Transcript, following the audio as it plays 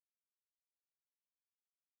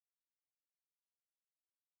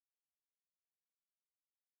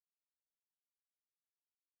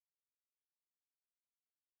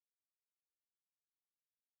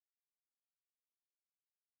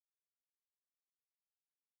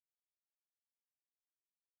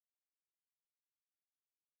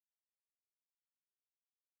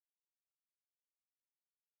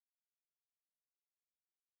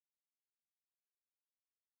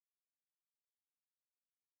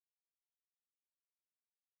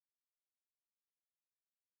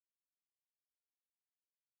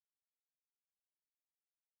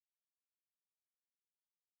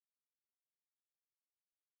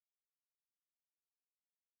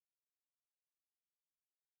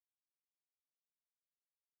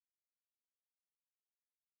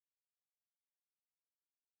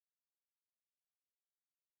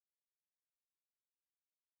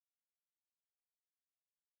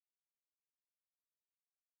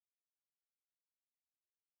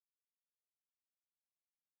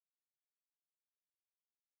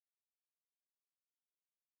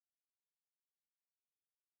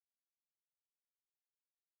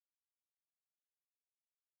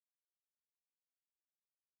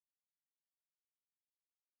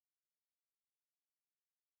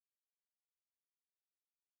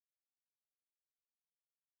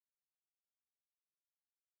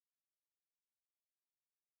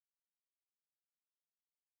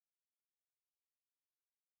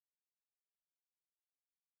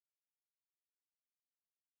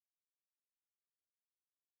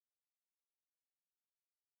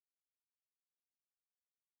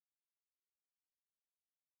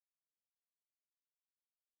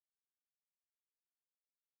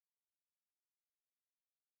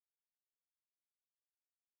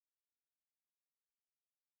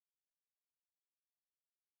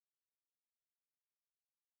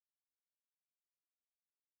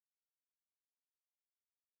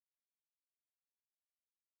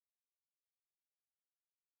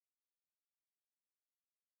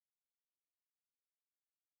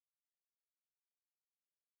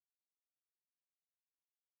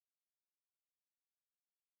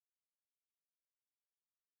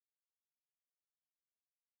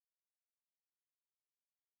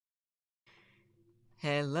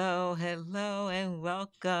Hello, hello, and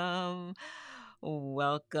welcome.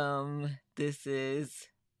 Welcome. This is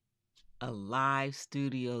a live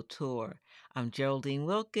studio tour. I'm Geraldine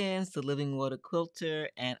Wilkins, the Living Water Quilter,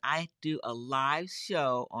 and I do a live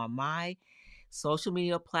show on my social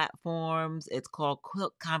media platforms. It's called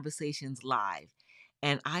Quilt Conversations Live,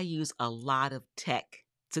 and I use a lot of tech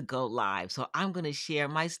to go live. So I'm going to share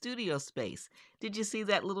my studio space. Did you see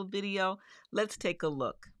that little video? Let's take a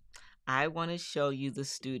look. I want to show you the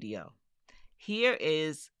studio. Here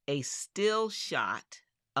is a still shot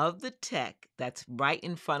of the tech that's right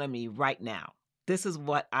in front of me right now. This is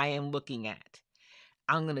what I am looking at.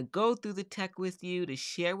 I'm going to go through the tech with you to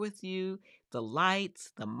share with you the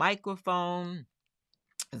lights, the microphone,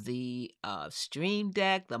 the stream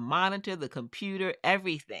deck, the monitor, the computer,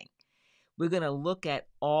 everything. We're going to look at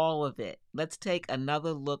all of it. Let's take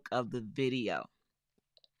another look of the video.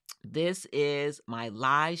 This is my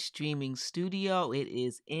live streaming studio. It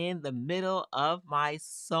is in the middle of my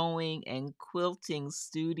sewing and quilting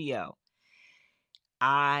studio.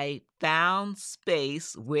 I found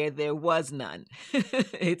space where there was none.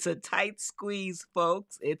 It's a tight squeeze,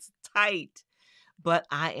 folks. It's tight, but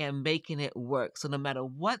I am making it work. So no matter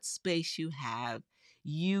what space you have,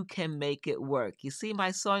 you can make it work. You see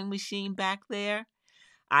my sewing machine back there?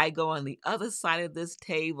 I go on the other side of this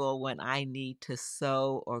table when I need to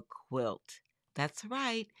sew or quilt. That's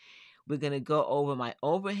right. We're going to go over my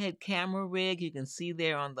overhead camera rig. You can see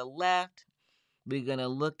there on the left. We're going to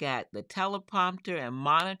look at the teleprompter and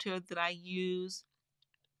monitor that I use,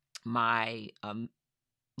 my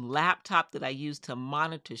laptop that I use to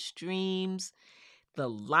monitor streams, the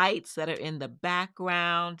lights that are in the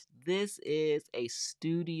background. This is a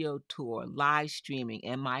studio tour, live streaming,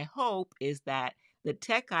 and my hope is that the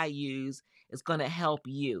tech I use is going to help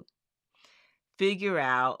you figure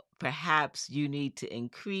out perhaps you need to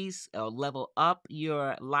increase or level up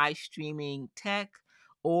your live streaming tech,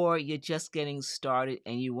 or you're just getting started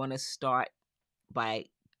and you want to start by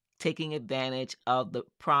taking advantage of the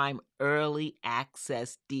Prime early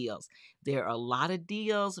access deals. There are a lot of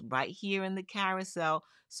deals right here in the carousel,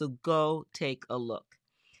 so go take a look.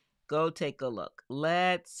 Go take a look.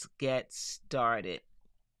 Let's get started.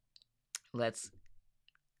 Let's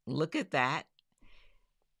look at that,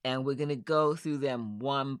 and we're going to go through them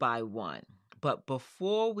one by one. But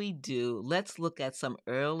before we do, let's look at some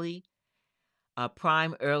Prime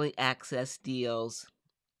early access deals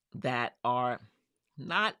that are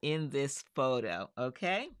not in this photo,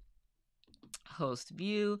 okay? Host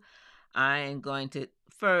view. I am going to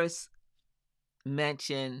first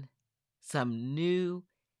mention some new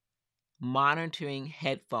monitoring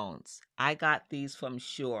headphones. I got these from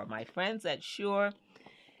Shure. My friends at Shure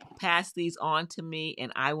passed these on to me,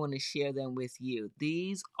 and I want to share them with you.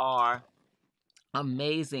 These are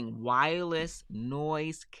amazing wireless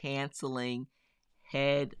noise canceling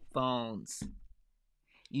headphones.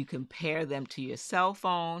 You can pair them to your cell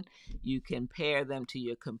phone. You can pair them to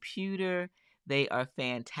your computer. They are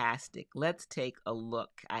fantastic. Let's take a look.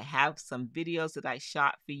 I have some videos that I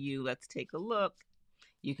shot for you. Let's take a look.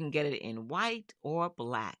 You can get it in white or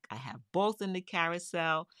black. I have both in the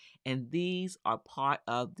carousel, and these are part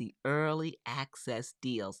of the early access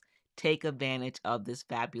deals. Take advantage of this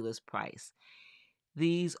fabulous price.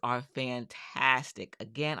 These are fantastic.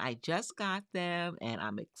 Again, I just got them and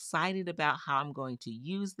I'm excited about how I'm going to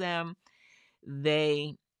use them.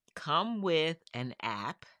 They come with an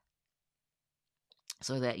app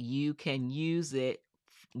so that you can use it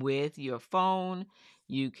with your phone.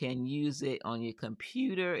 You can use it on your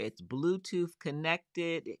computer. It's Bluetooth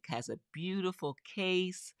connected. It has a beautiful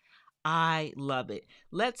case. I love it.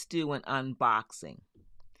 Let's do an unboxing.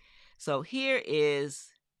 So here is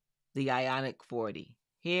the Ionic 40.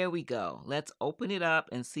 Here we go. Let's open it up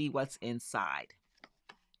and see what's inside.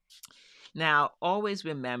 Now, always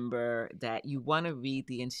remember that you want to read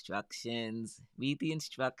the instructions, read the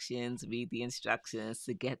instructions, read the instructions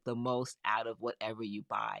to get the most out of whatever you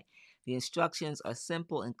buy. The instructions are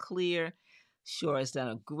simple and clear. Shure has done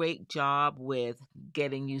a great job with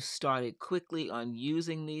getting you started quickly on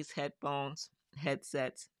using these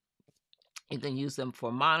headsets. You can use them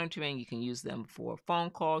for monitoring. You can use them for phone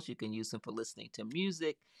calls. You can use them for listening to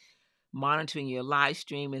music, monitoring your live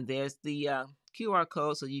stream. And there's the QR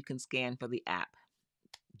code so you can scan for the app.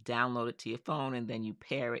 Download it to your phone, and then you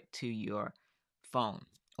pair it to your phone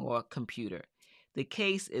or computer. The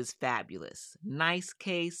case is fabulous. Nice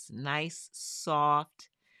case, nice, soft.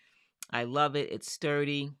 I love it. It's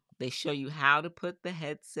sturdy. They show you how to put the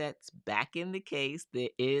headsets back in the case. There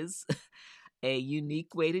is a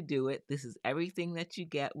unique way to do it. This is everything that you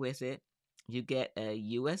get with it. You get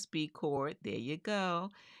a USB cord. There you go.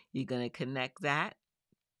 You're going to connect that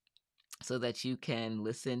so that you can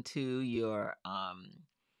listen to your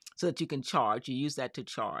so that you can charge. You use that to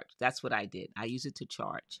charge. That's what I did. I use it to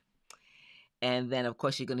charge. And then, of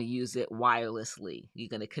course, you're going to use it wirelessly. You're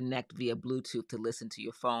going to connect via Bluetooth to listen to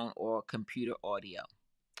your phone or computer audio.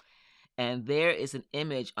 And there is an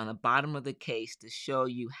image on the bottom of the case to show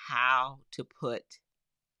you how to put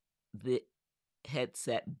the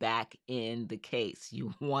headset back in the case.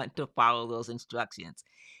 You want to follow those instructions.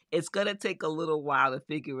 It's going to take a little while to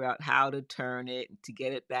figure out how to turn it, to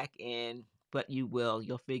get it back in, but you will.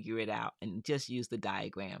 You'll figure it out, and just use the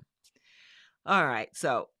diagram. All right,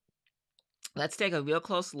 so let's take a real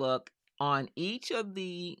close look. On each of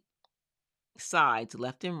the sides,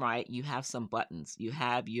 left and right, you have some buttons. You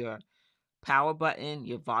have your power button,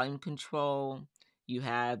 your volume control, you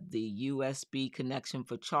have the USB connection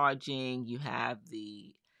for charging, you have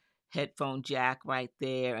the headphone jack right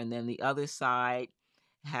there, and then the other side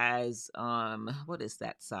has what is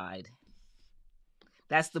that side?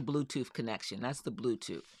 That's the Bluetooth connection. That's the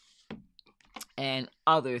Bluetooth. And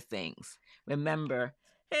other things. Remember,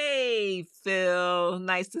 hey, Phil,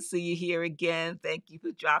 nice to see you here again. Thank you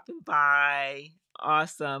for dropping by.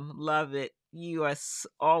 Awesome. Love it. You are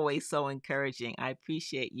always so encouraging. I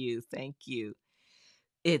appreciate you. Thank you.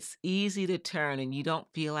 It's easy to turn and you don't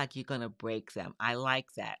feel like you're going to break them. I like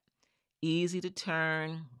that. Easy to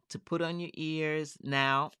turn, to put on your ears.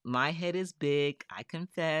 Now, my head is big, I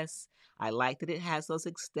confess. I like that it has those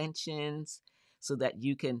extensions so that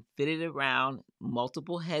you can fit it around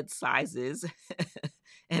multiple head sizes.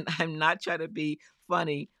 And I'm not trying to be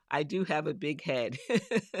funny. I do have a big head.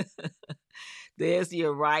 There's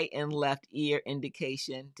your right and left ear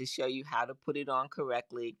indication to show you how to put it on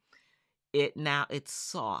correctly. It's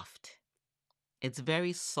soft. It's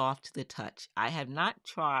very soft to the touch. I have not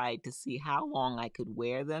tried to see how long I could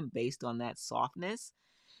wear them based on that softness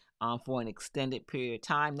for an extended period of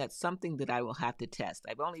time. That's something that I will have to test.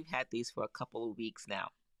 I've only had these for a couple of weeks now.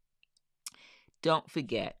 Don't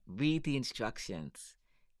forget, read the instructions.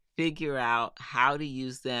 Figure out how to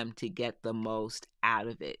use them to get the most out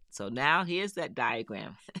of it. So now here's that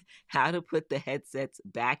diagram, how to put the headsets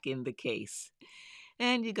back in the case.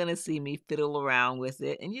 And you're going to see me fiddle around with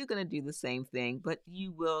it, and you're going to do the same thing, but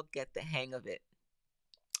you will get the hang of it.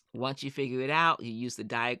 Once you figure it out, you use the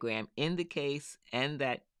diagram in the case and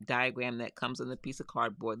that diagram that comes on the piece of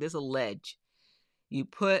cardboard. There's a ledge. You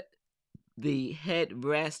put the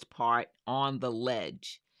headrest part on the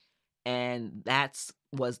ledge, and that's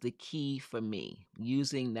was the key for me,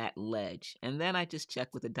 using that ledge. And then I just check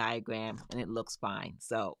with the diagram, and it looks fine.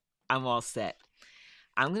 So I'm all set.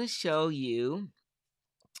 I'm going to show you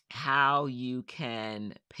how you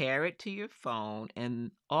can pair it to your phone,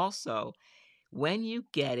 and also when you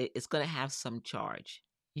get it, it's going to have some charge.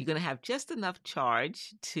 You're going to have just enough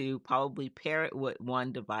charge to probably pair it with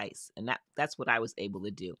one device, and that's what I was able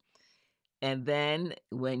to do. And then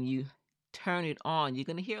when you turn it on, you're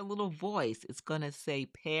going to hear a little voice. It's going to say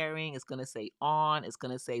pairing, it's going to say on, it's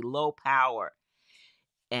going to say low power.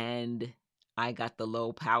 And I got the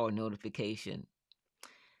low power notification.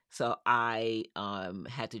 So I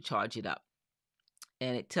had to charge it up.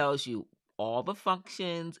 And it tells you all the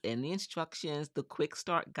functions and the instructions, the quick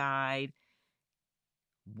start guide,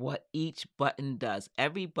 what each button does.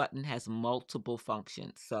 Every button has multiple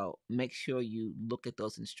functions. So make sure you look at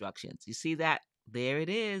those instructions. You see that? There it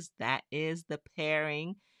is. That is the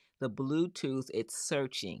pairing, the Bluetooth. It's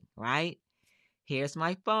searching, right? Here's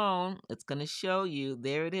my phone. It's going to show you.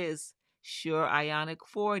 There it is. Shure Ionic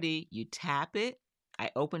 40. You tap it. I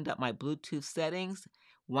opened up my Bluetooth settings.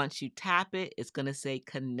 Once you tap it, it's going to say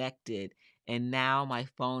connected. And now my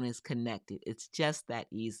phone is connected. It's just that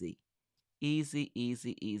easy. Easy,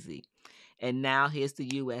 easy, easy. And now here's the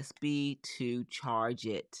USB to charge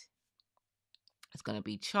it. It's going to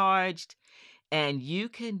be charged. And you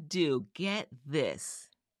can get this.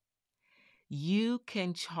 You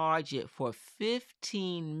can charge it for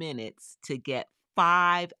 15 minutes to get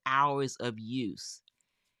 5 hours of use.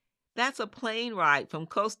 That's a plane ride from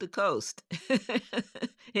coast to coast.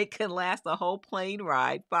 It can last a whole plane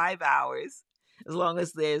ride, 5 hours, as long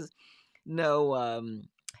as there's no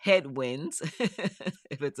headwinds.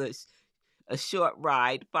 If it's a short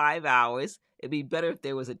ride, 5 hours. It'd be better if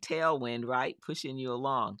there was a tailwind, right, pushing you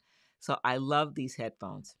along. So I love these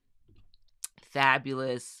headphones.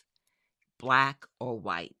 Fabulous. Black or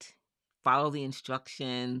white. Follow the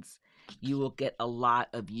instructions. You will get a lot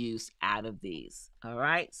of use out of these. All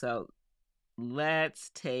right, so let's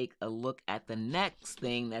take a look at the next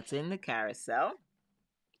thing that's in the carousel,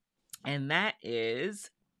 and that is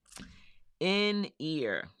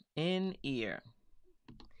in-ear. In-ear.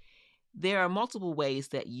 There are multiple ways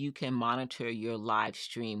that you can monitor your live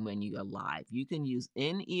stream when you are live. You can use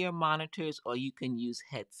in-ear monitors or you can use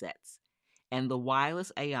headsets. And the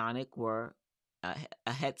wireless Ionic were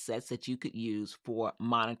headsets that you could use for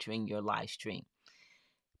monitoring your live stream.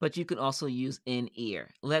 But you can also use in-ear.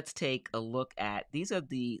 Let's take a look at, these are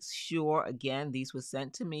the Shure. Again, these were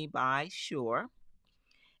sent to me by Shure.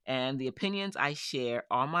 And the opinions I share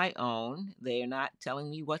are my own. They are not telling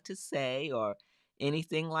me what to say or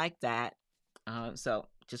anything like that. So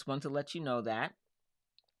just want to let you know that.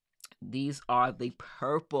 These are the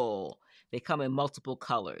purple. They come in multiple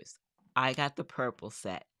colors. I got the purple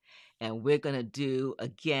set. And we're going to do,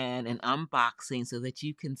 again, an unboxing so that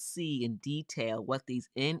you can see in detail what these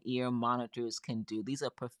in-ear monitors can do. These are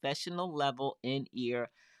professional level in-ear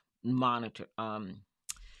monitor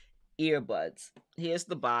earbuds. Here's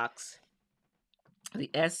the box. The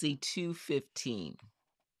SC215,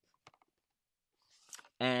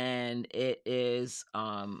 and it is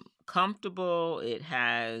comfortable. It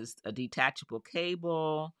has a detachable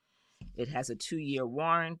cable. It has a 2-year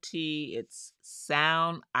warranty. It's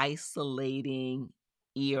sound isolating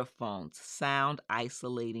earphones. Sound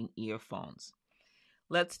isolating earphones.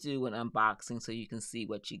 Let's do an unboxing so you can see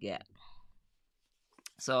what you get.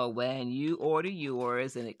 So when you order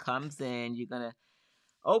yours and it comes in, you're going to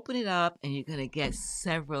open it up and you're going to get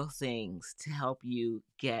several things to help you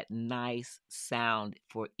get nice sound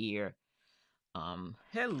for ear.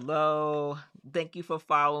 Hello. Thank you for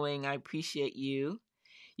following. I appreciate you.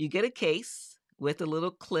 You get a case with a little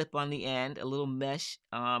clip on the end, a little mesh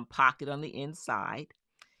pocket on the inside.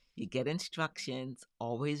 You get instructions.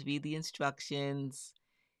 Always read the instructions.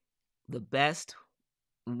 The best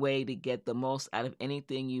way to get the most out of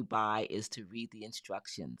anything you buy is to read the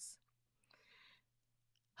instructions.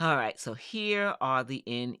 All right, so here are the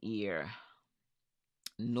in-ear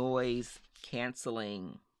noise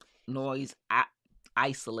canceling, noise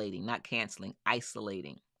isolating, not canceling,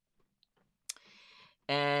 isolating.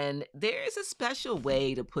 And there is a special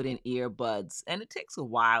way to put in earbuds, and it takes a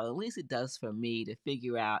while, at least it does for me, to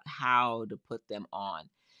figure out how to put them on.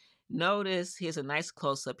 Notice, here's a nice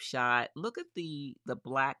close-up shot. Look at the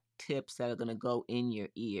black tips that are going to go in your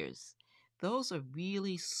ears. Those are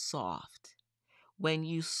really soft. When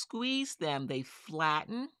you squeeze them, they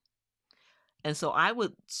flatten. And so I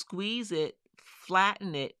would squeeze it,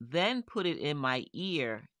 flatten it, then put it in my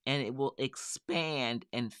ear, and it will expand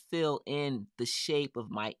and fill in the shape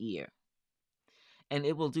of my ear. And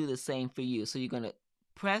it will do the same for you. So you're going to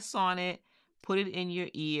press on it, put it in your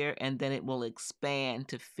ear, and then it will expand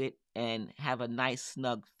to fit and have a nice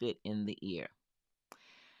snug fit in the ear.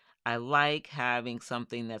 I like having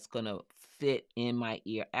something that's going to fit in my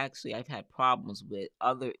ear. Actually, I've had problems with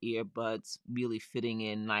other earbuds really fitting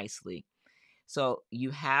in nicely. So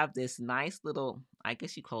you have this nice little, I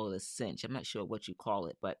guess you call it a cinch. I'm not sure what you call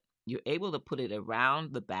it, but you're able to put it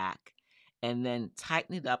around the back and then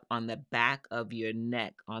tighten it up on the back of your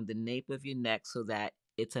neck, on the nape of your neck, so that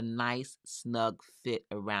it's a nice snug fit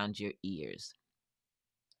around your ears.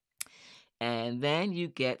 And then you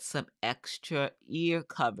get some extra ear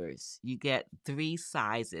covers. You get 3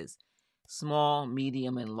 sizes, small,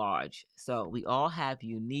 medium, and large. So we all have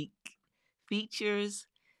unique features,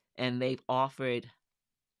 and they've offered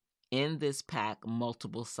in this pack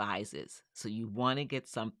multiple sizes. So you want to get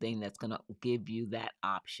something that's going to give you that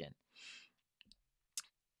option.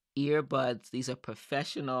 Earbuds, these are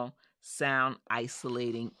professional sound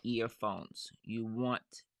isolating earphones. You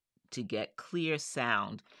want to get clear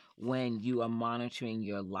sound when you are monitoring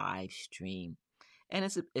your live stream. And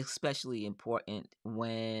it's especially important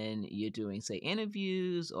when you're doing, say,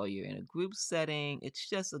 interviews or you're in a group setting. It's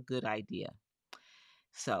just a good idea.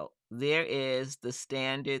 So there is the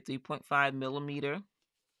standard 3.5 millimeter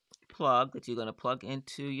plug that you're going to plug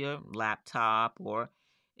into your laptop or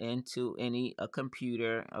into a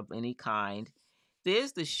computer of any kind.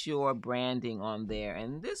 There's the Shure branding on there,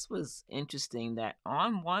 and this was interesting that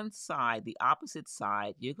on one side, the opposite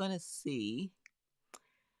side, you're going to see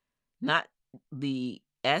not the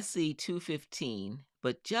SC215,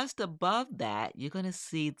 but just above that, you're going to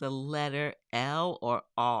see the letter L or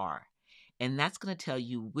R. And that's going to tell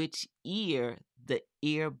you which ear the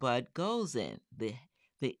earbud goes in, the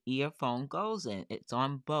earphone goes in. It's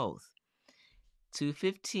on both.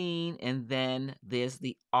 215, and then there's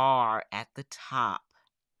the R at the top.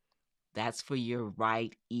 That's for your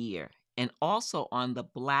right ear. And also on the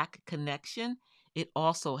black connection, it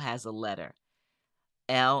also has a letter,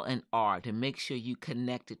 L and R, to make sure you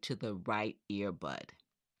connect it to the right earbud.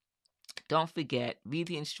 Don't forget, read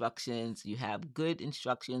the instructions. You have good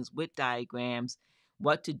instructions with diagrams,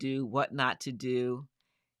 what to do, what not to do.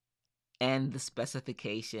 and the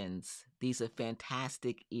specifications. These are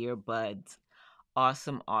fantastic earbuds.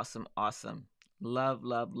 Awesome, awesome, awesome. Love,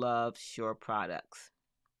 love, love Shure products.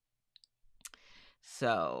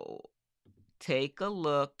 So take a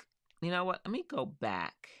look. You know what? Let me go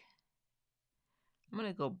back. I'm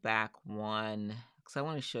going to go back one because I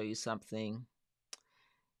want to show you something.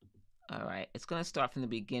 All right. It's going to start from the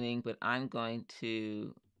beginning, but I'm going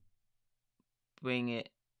to bring it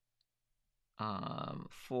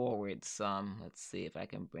forward some. Let's see if I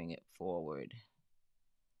can bring it forward.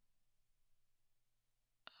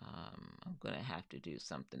 I'm going to have to do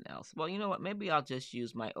something else. Well, you know what? Maybe I'll just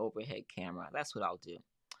use my overhead camera. That's what I'll do.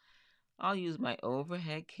 I'll use my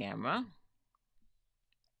overhead camera.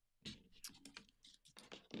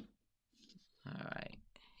 All right,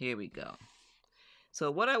 here we go.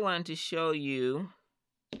 So what I wanted to show you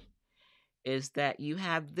is that you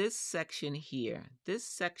have this section here. This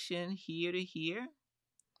section here to here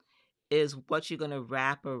is what you're going to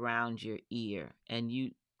wrap around your ear. And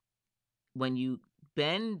when you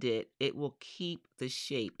bend it, it will keep the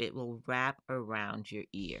shape. It will wrap around your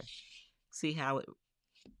ear. See how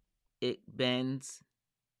it bends?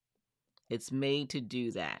 It's made to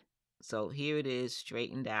do that. So here it is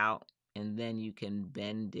straightened out, and then you can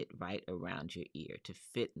bend it right around your ear to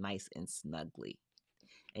fit nice and snugly.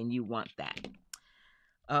 And you want that.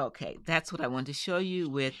 Okay, that's what I want to show you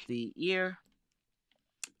with the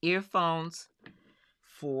earphones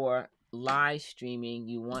for live streaming.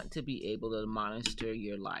 You want to be able to monitor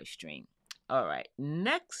your live stream. All right,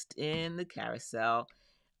 next in the carousel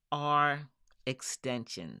are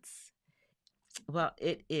extensions. Well,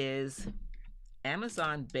 it is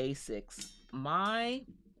Amazon Basics.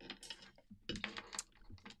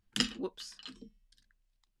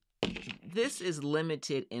 This is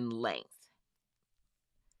limited in length,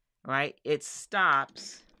 right? It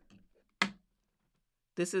stops.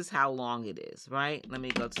 This is how long it is, right? Let me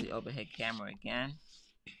go to the overhead camera again.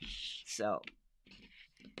 So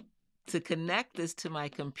to connect this to my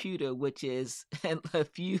computer, which is a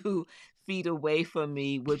few feet away from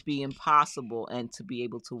me, would be impossible, and to be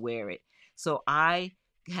able to wear it. So I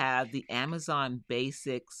have the Amazon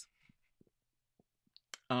Basics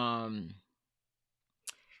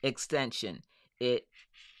extension. It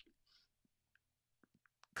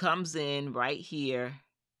comes in right here,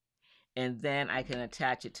 and then I can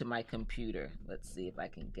attach it to my computer. Let's see if I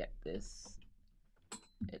can get this.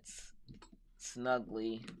 It's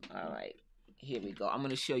snugly. All right, here we go. I'm going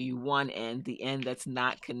to show you one end, the end that's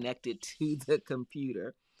not connected to the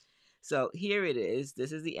computer. So here it is.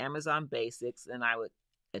 This is the Amazon Basics, and I would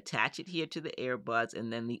attach it here to the earbuds,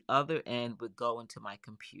 and then the other end would go into my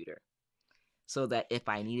computer, so that if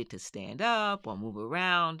I needed to stand up or move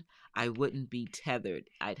around, I wouldn't be tethered.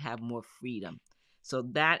 I'd have more freedom. So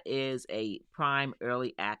that is a prime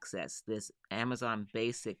early access, this Amazon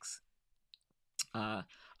Basics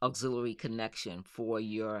auxiliary connection for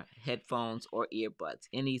your headphones or earbuds.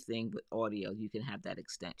 Anything with audio, you can have that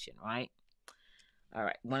extension, right? All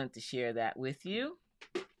right, wanted to share that with you.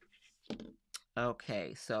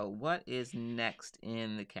 Okay, so what is next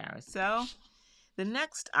in the carousel? The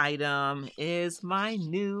next item is my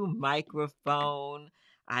new microphone.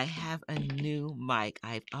 I have a new mic.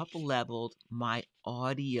 I've up-leveled my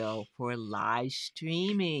audio for live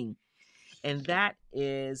streaming. And that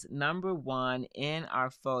is number one in our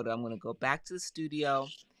photo. I'm going to go back to the studio.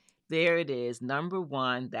 There it is, number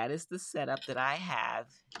one. That is the setup that I have.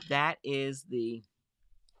 That is the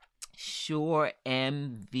Shure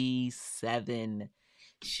MV7.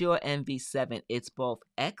 Shure MV7. It's both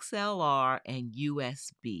XLR and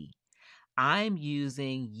USB. I'm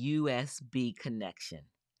using USB connection.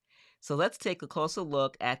 So let's take a closer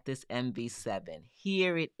look at this MV7.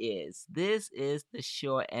 Here it is. This is the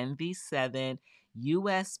Shure MV7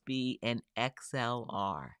 USB and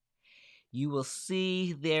XLR. You will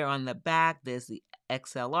see there on the back, there's the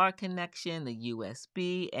XLR connection, the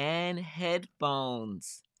USB, and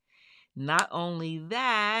headphones. Not only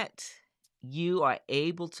that, you are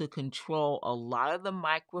able to control a lot of the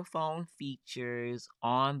microphone features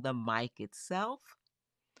on the mic itself,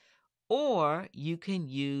 or you can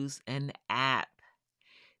use an app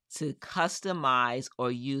to customize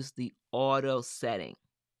or use the auto setting.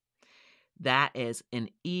 That is an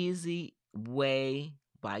easy way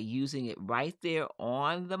by using it right there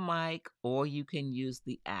on the mic, or you can use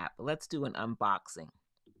the app. Let's do an unboxing.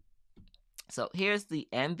 So here's the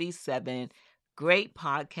MV7, great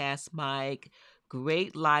podcast mic,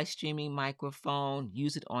 great live streaming microphone.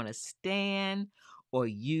 Use it on a stand or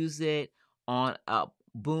use it on a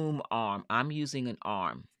boom arm. I'm using an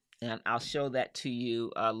arm, and I'll show that to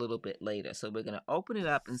you a little bit later. So we're going to open it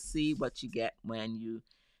up and see what you get when you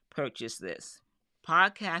purchase this.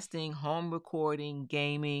 Podcasting, home recording,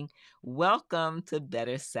 gaming. Welcome to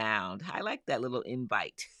better sound. I like that little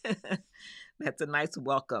invite. That's a nice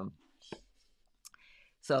welcome.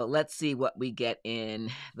 So let's see what we get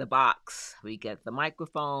in the box. We get the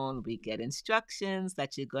microphone, we get instructions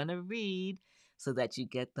that you're going to read so that you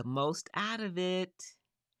get the most out of it.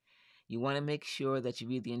 You want to make sure that you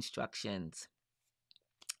read the instructions.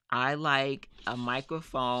 I like a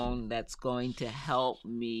microphone that's going to help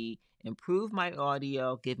me improve my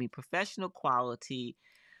audio, give me professional quality,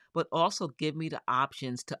 but also give me the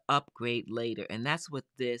options to upgrade later. And that's what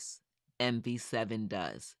this MV7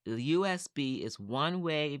 does. The USB is one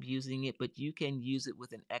way of using it, but you can use it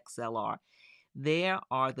with an XLR. There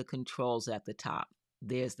are the controls at the top.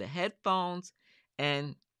 There's the headphones,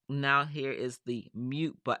 and now here is the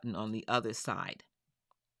mute button on the other side.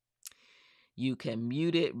 You can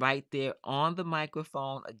mute it right there on the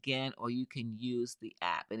microphone again, or you can use the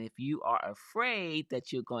app. And if you are afraid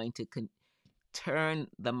that you're going to turn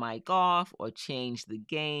the mic off or change the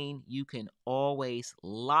gain, you can always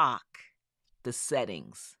lock the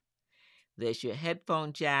settings. There's your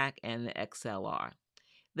headphone jack and the XLR.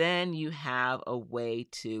 Then you have a way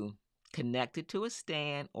to connect it to a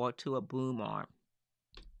stand or to a boom arm.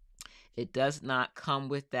 It does not come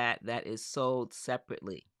with that. That is sold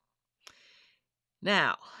separately.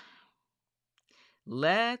 Now,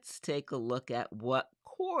 let's take a look at what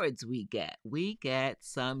cords we get. We get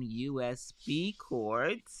some USB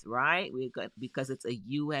cords, right? We got, because it's a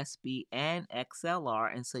USB and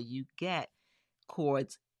XLR, and so you get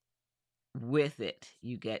cords with it.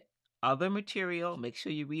 You get other material. Make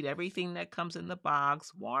sure you read everything that comes in the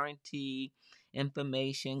box, warranty,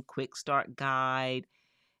 information, quick start guide,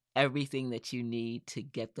 everything that you need to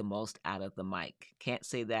get the most out of the mic. Can't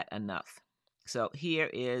say that enough. So here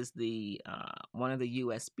is the one of the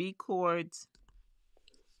USB cords,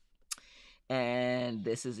 and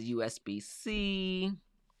this is a USB-C.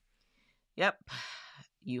 Yep,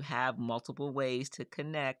 you have multiple ways to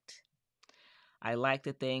connect. I like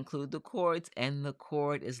that they include the cords, and the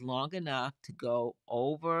cord is long enough to go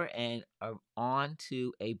over and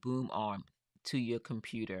onto a boom arm to your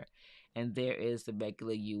computer. And there is the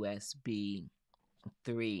regular USB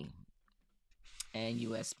 3 and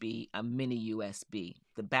USB, a mini USB.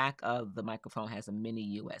 The back of the microphone has a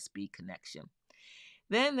mini USB connection.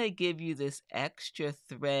 Then they give you this extra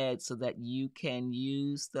thread so that you can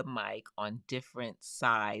use the mic on different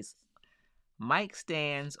size mic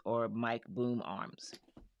stands or mic boom arms.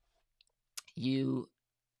 You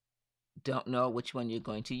don't know which one you're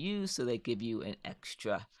going to use, so they give you an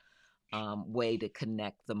extra way to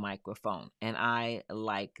connect the microphone, and I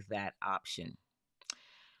like that option.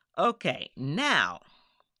 Okay, now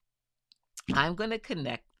I'm going to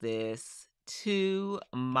connect this to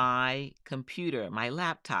my computer, my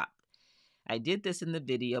laptop. I did this in the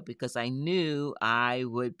video because I knew I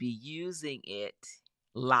would be using it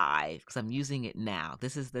live because I'm using it now.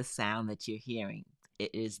 This is the sound that you're hearing.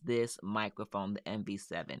 It is this microphone, the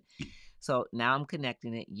MV7. So now I'm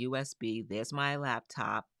connecting it USB. There's my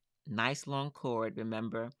laptop. Nice long cord,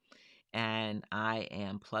 remember? And I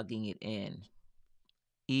am plugging it in.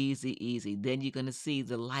 Easy, easy. Then you're going to see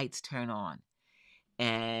the lights turn on.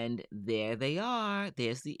 And there they are.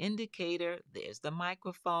 There's the indicator. There's the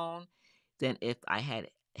microphone. Then if I had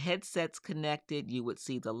headsets connected, you would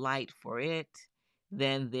see the light for it.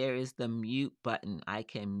 Then there is the mute button. I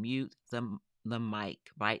can mute the mic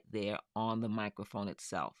right there on the microphone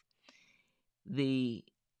itself. The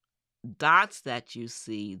dots that you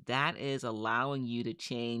see, that is allowing you to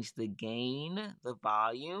change the gain, the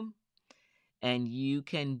volume, and you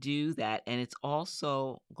can do that. And it's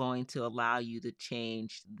also going to allow you to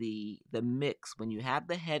change the mix. When you have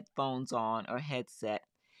the headphones on or headset,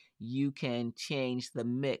 you can change the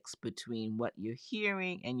mix between what you're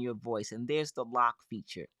hearing and your voice. And there's the lock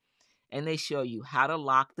feature. And they show you how to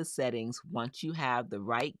lock the settings once you have the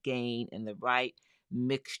right gain and the right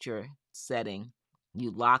mixture setting.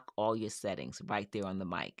 You lock all your settings right there on the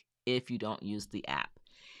mic if you don't use the app.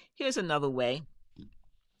 Here's another way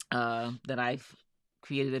that I've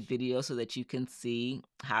created a video so that you can see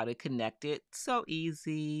how to connect it. So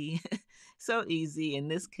easy. So easy. In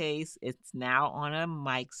this case, it's now on a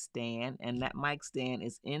mic stand, and that mic stand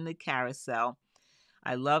is in the carousel.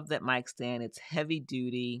 I love that mic stand. It's heavy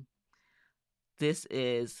duty. This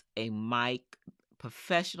is a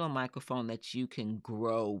professional microphone that you can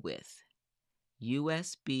grow with.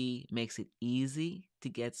 USB makes it easy to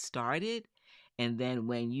get started. And then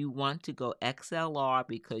when you want to go XLR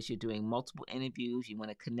because you're doing multiple interviews, you want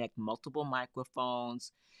to connect multiple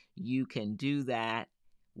microphones, you can do that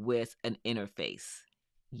with an interface.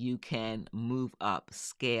 you can move up,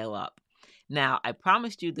 scale up. Now, I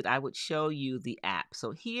promised you that I would show you the app.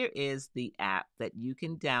 So here is the app that you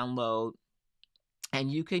can download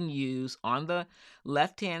and you can use. On the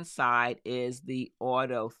left-hand side is the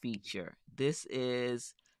auto feature. This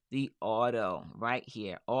is the auto right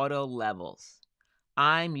here, auto levels.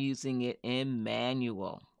 I'm using it in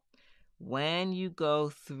manual. When you go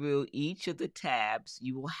through each of the tabs,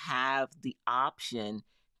 you will have the option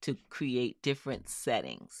to create different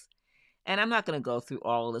settings. And I'm not going to go through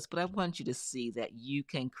all of this, but I want you to see that you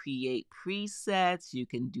can create presets, you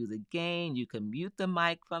can do the gain, you can mute the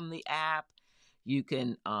mic from the app, you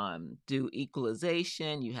can do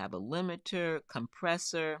equalization, you have a limiter,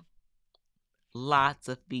 compressor, lots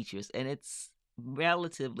of features, and it's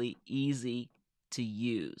relatively easy to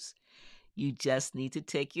use. You just need to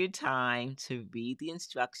take your time to read the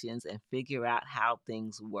instructions and figure out how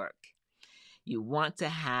things work. You want to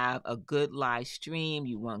have a good live stream.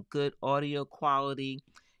 You want good audio quality.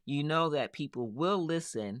 You know that people will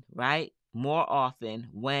listen, right, more often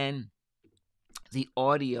when the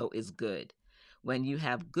audio is good. When you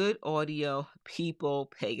have good audio,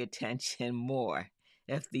 people pay attention more.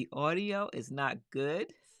 If the audio is not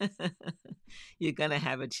good, you're going to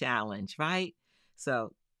have a challenge, right?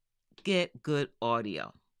 So get good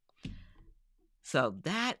audio. So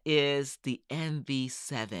that is the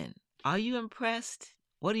MV7. Are you impressed?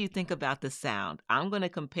 What do you think about the sound? I'm going to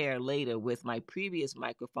compare later with my previous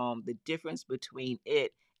microphone, the difference between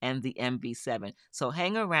it and the MV7. So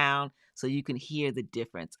hang around so you can hear the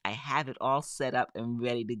difference. I have it all set up and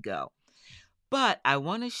ready to go. But I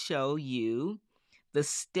want to show you the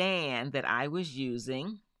stand that I was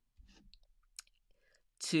using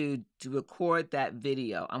to record that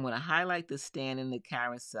video. I'm going to highlight the stand in the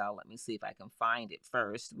carousel. Let me see if I can find it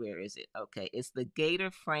first. Where is it? Okay, it's the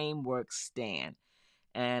Gator Framework stand.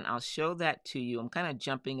 And I'll show that to you. I'm kind of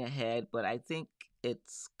jumping ahead, but I think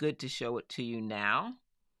it's good to show it to you now.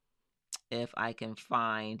 If I can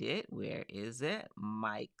find it. Where is it?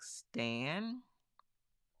 Mic stand.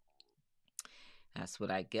 That's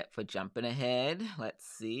what I get for jumping ahead. Let's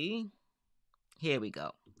see. Here we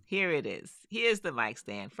go. Here it is. Here's the mic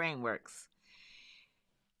stand, Frameworks.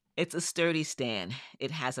 It's a sturdy stand.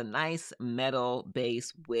 It has a nice metal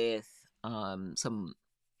base with some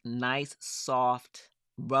nice soft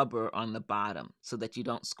rubber on the bottom so that you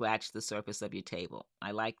don't scratch the surface of your table.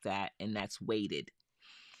 I like that, and that's weighted.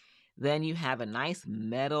 Then you have a nice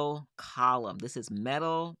metal column. This is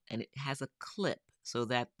metal, and it has a clip so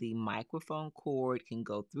that the microphone cord can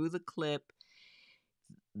go through the clip.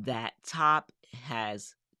 That top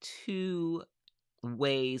has two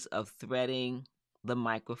ways of threading the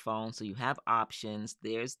microphone, so you have options.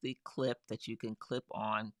 There's the clip that you can clip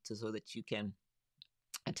on so that you can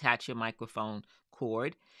attach your microphone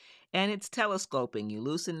cord, and it's telescoping. You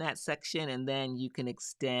loosen that section and then you can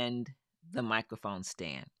extend the microphone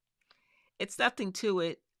stand. It's nothing to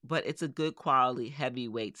it, but it's a good quality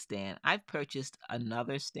heavyweight stand. I've purchased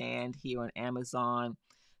another stand here on Amazon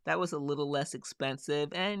that was a little less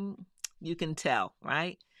expensive, and you can tell,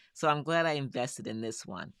 right? So I'm glad I invested in this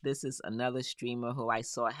one. This is another streamer who I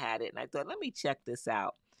saw had it, and I thought, let me check this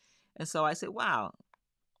out. And so I said, wow,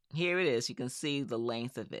 here it is. You can see the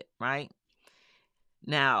length of it, right?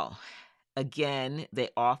 Now, again, they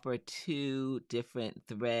offer two different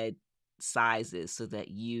thread sizes so that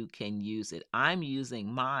you can use it. I'm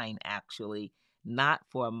using mine actually not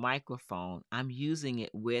for a microphone. I'm using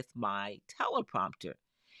it with my teleprompter.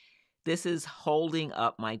 This is holding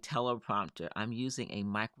up my teleprompter. I'm using a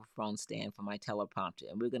microphone stand for my teleprompter,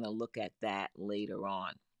 and we're going to look at that later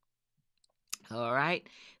on. All right,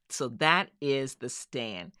 so that is the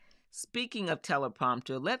stand. Speaking of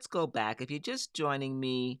teleprompter, let's go back. If you're just joining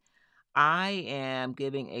me, I am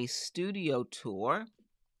giving a studio tour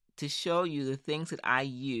to show you the things that I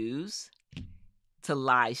use to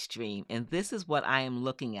live stream. And this is what I am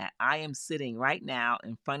looking at. I am sitting right now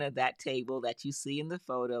in front of that table that you see in the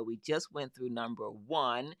photo. We just went through number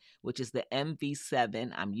 1, which is the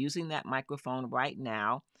MV7. I'm using that microphone right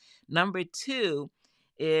now. Number 2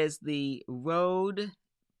 is the Rode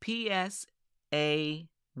PSA1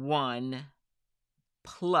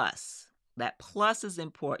 Plus. That plus is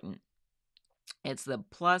important. It's the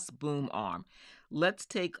Plus boom arm. Let's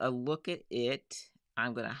take a look at it.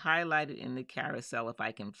 I'm going to highlight it in the carousel if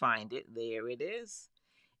I can find it. There it is.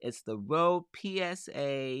 It's the Rode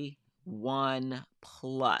PSA1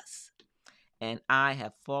 Plus. And I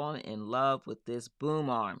have fallen in love with this boom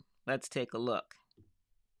arm. Let's take a look.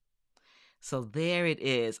 So there it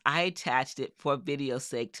is. I attached it for video's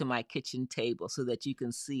sake to my kitchen table so that you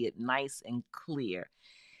can see it nice and clear.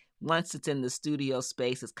 Once it's in the studio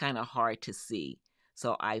space, it's kind of hard to see.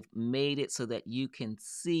 So I've made it so that you can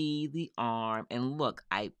see the arm. And look,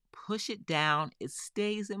 I push it down. It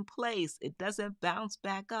stays in place. It doesn't bounce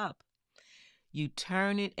back up. You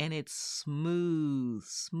turn it and it's smooth,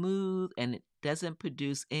 smooth, and it doesn't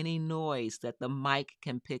produce any noise that the mic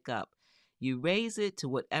can pick up. You raise it to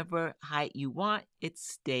whatever height you want, it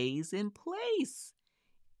stays in place.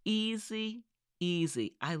 Easy,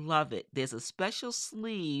 easy. I love it. There's a special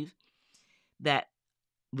sleeve that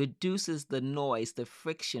reduces the noise, the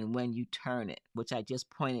friction when you turn it, which I just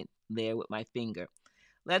pointed there with my finger.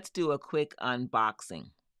 Let's do a quick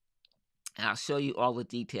unboxing. I'll show you all the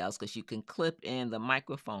details because you can clip in the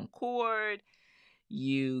microphone cord.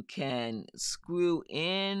 You can screw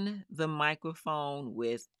in the microphone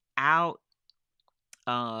without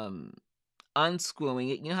unscrewing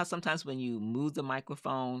it. You know how sometimes when you move the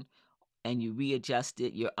microphone and you readjust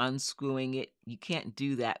it, you're unscrewing it. You can't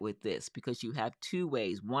do that with this because you have two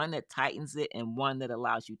ways, one that tightens it and one that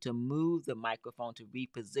allows you to move the microphone to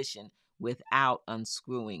reposition without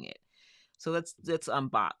unscrewing it. So let's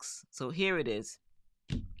unbox. So here it is.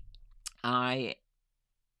 I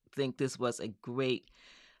think this was a great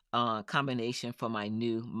combination for my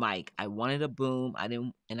new mic. I wanted a boom. I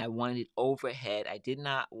wanted it overhead. I did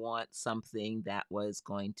not want something that was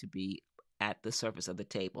going to be at the surface of the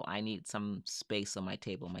table. I need some space on my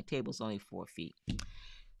table. My table's only 4 feet.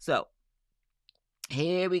 So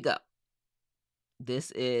here we go. This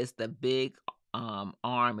is the big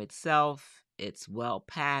arm itself. It's well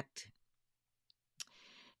packed.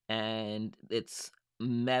 And it's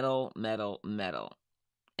metal, metal, metal.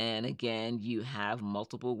 And again, you have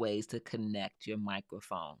multiple ways to connect your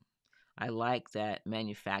microphone. I like that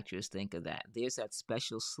manufacturers think of that. There's that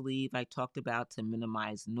special sleeve I talked about to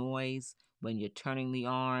minimize noise when you're turning the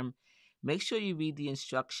arm. Make sure you read the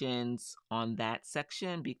instructions on that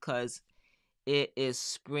section because it is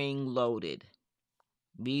spring loaded.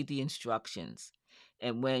 Read the instructions.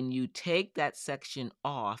 And when you take that section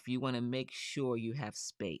off, you want to make sure you have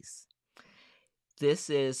space. This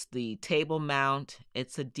is the table mount.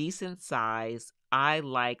 It's a decent size. I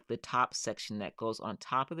like the top section that goes on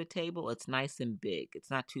top of the table. It's nice and big. It's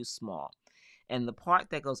not too small. And the part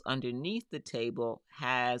that goes underneath the table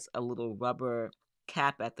has a little rubber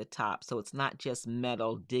cap at the top. So it's not just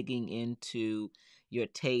metal digging into your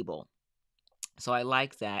table. So I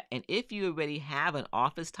like that. And if you already have an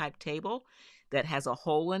office type table that has a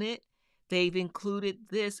hole in it, they've included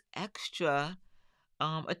this extra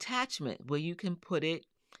attachment where you can put it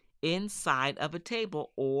inside of a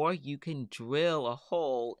table, or you can drill a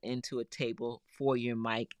hole into a table for your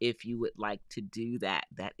mic if you would like to do that.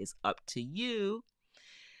 That is up to you,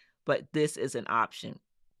 but this is an option.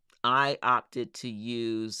 I opted to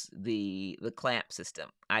use the clamp system.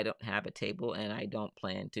 I don't have a table and I don't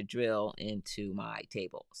plan to drill into my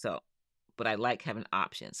table. So, but I like having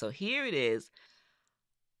options. So here it is.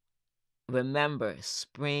 Remember,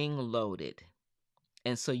 spring loaded.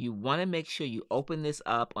 And so you want to make sure you open this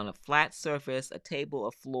up on a flat surface, a table,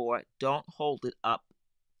 a floor. Don't hold it up.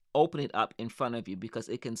 Open it up in front of you because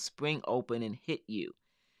it can spring open and hit you.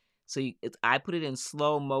 So I put it in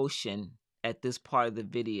slow motion at this part of the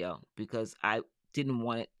video because I didn't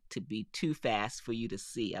want it to be too fast for you to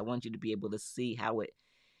see. I want you to be able to see how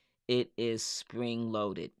it is spring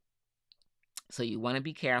loaded. So you want to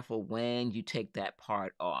be careful when you take that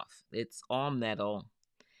part off. It's all metal.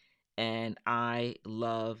 And I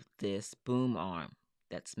love this boom arm.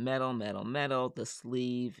 That's metal, metal, metal. The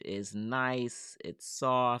sleeve is nice. It's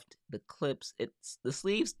soft. The clips, the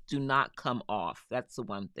sleeves do not come off. That's the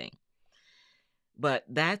one thing. But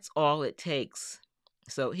that's all it takes.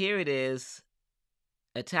 So here it is,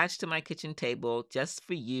 attached to my kitchen table, just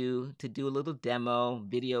for you to do a little demo,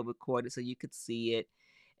 video recorded so you could see it.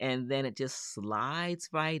 And then it just slides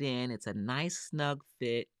right in. It's a nice snug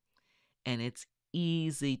fit. And it's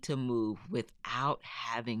easy to move without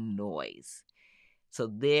having noise. So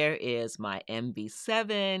there is my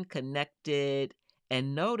MV7 connected,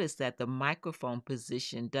 and notice that the microphone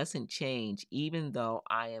position doesn't change even though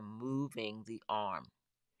I am moving the arm.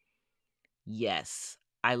 Yes,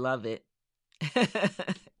 I love it.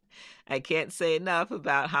 I can't say enough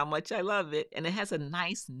about how much I love it, and it has a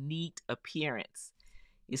nice, neat appearance.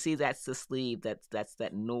 You see, that's the sleeve, that's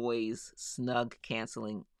that noise, snug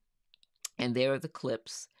canceling. And there are the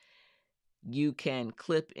clips. You can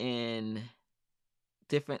clip in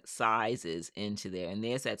different sizes into there. And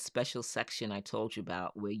there's that special section I told you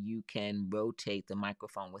about where you can rotate the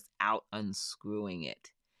microphone without unscrewing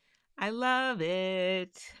it. I love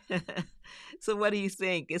it. So what do you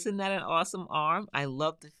think? Isn't that an awesome arm? I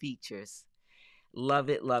love the features. Love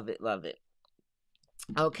it, love it, love it.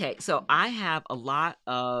 Okay, so I have a lot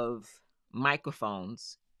of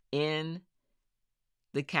microphones in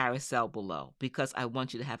the carousel below because I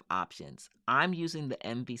want you to have options. I'm using the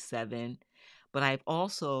MV7, but I've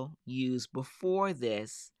also used, before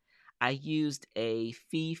this, I used a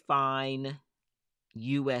Fifine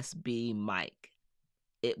USB mic.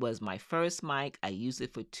 It was my first mic. I used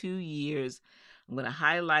it for 2 years. I'm going to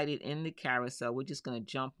highlight it in the carousel. We're just going to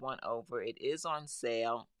jump one over. It is on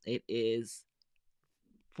sale. It is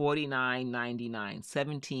 $49.99,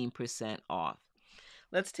 17% off.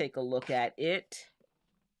 Let's take a look at it.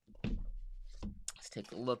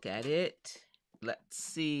 Let's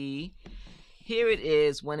see. Here it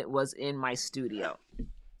is when it was in my studio.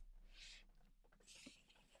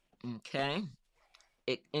 Okay.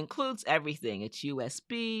 It includes everything. It's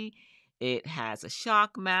USB. It has a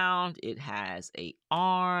shock mount. It has an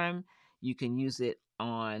arm. You can use it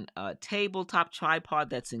on a tabletop tripod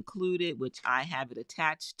that's included, which I have it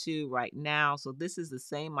attached to right now. So this is the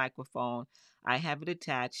same microphone. I have it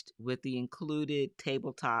attached with the included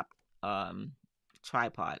tabletop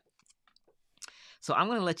tripod. So I'm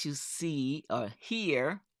going to let you see or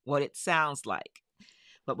hear what it sounds like.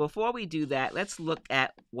 But before we do that, let's look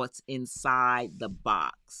at what's inside the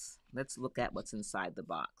box.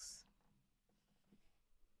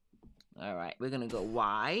 All right, we're going to go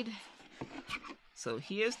wide. So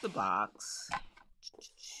here's the box.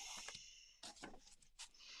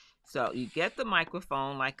 So you get the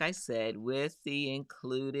microphone, like I said, with the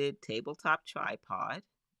included tabletop tripod.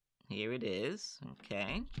 Here it is,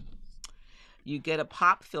 okay. You get a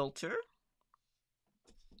pop filter.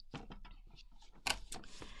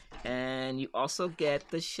 And you also get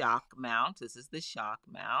the shock mount. This is the shock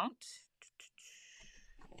mount.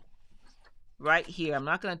 Right here, I'm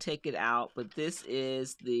not going to take it out, but this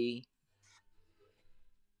is the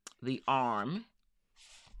arm.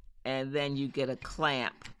 And then you get a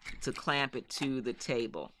clamp to clamp it to the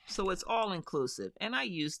table. So it's all inclusive. And I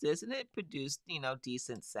used this and it produced,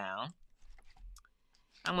 decent sound.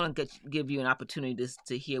 I'm going to give you an opportunity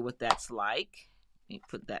to hear what that's like. Let me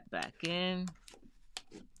put that back in.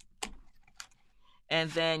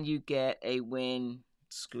 And then you get a wind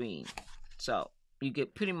screen. So you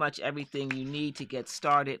get pretty much everything you need to get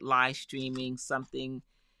started live streaming, something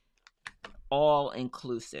all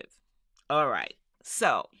inclusive. All right.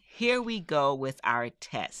 So here we go with our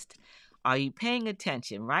test. Are you paying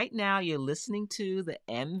attention? Right now you're listening to the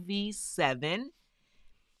MV7,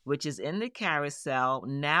 which is in the carousel.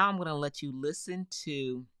 Now I'm going to let you listen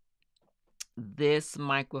to this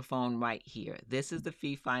microphone right here. This is the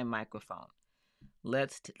Fifine microphone.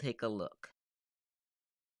 Let's take a look.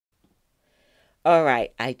 All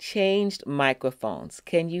right, I changed microphones.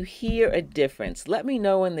 Can you hear a difference? Let me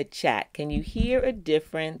know in the chat. Can you hear a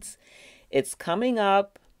difference? It's coming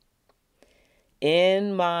up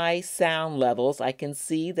in my sound levels. I can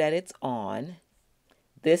see that it's on.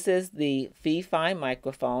 This is the Fifine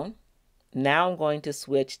microphone. Now I'm going to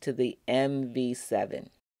switch to the MV7.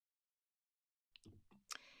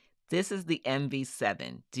 This is the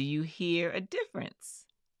MV7. Do you hear a difference?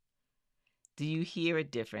 Do you hear a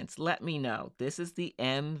difference? Let me know. This is the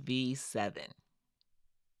MV7.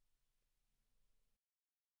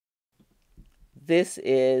 This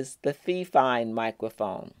is the Fifine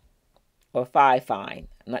microphone, or Fifine.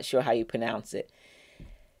 I'm not sure how you pronounce it.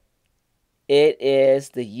 It is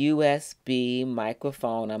the USB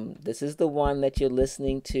microphone. This is the one that you're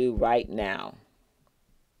listening to right now.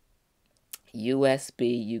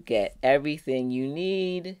 USB, you get everything you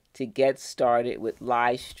need to get started with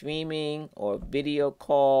live streaming or video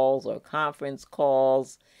calls or conference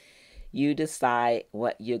calls. You decide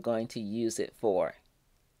what you're going to use it for.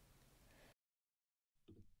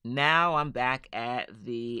 Now I'm back at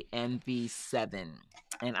the MV7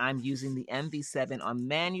 and I'm using the MV7 on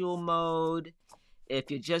manual mode.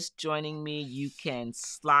 If you're just joining me, you can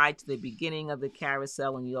slide to the beginning of the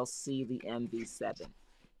carousel and you'll see the MV7.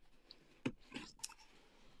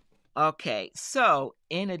 Okay, so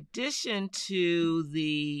in addition to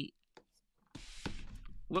the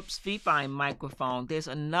Fifine microphone, there's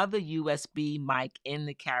another USB mic in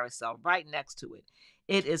the carousel right next to it.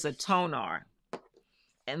 It is a Tonar.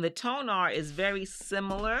 And the Tonar is very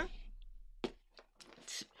similar.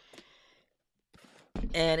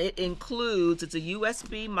 And it's a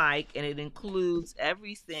USB mic, and it includes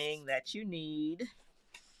everything that you need.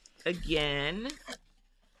 Again,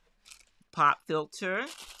 pop filter,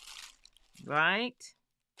 right?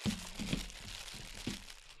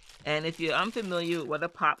 And if you're unfamiliar with what a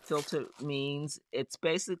pop filter means, it's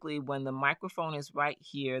basically when the microphone is right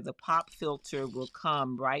here, the pop filter will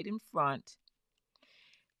come right in front.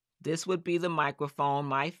 This would be the microphone,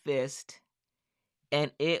 my fist,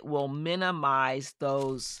 and it will minimize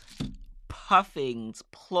those puffings,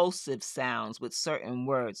 plosive sounds with certain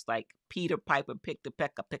words, like Peter Piper picked a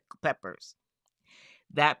peck of peppers.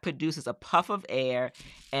 That produces a puff of air,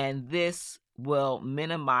 and this will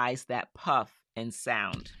minimize that puff and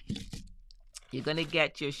sound. You're going to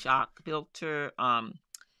get your shock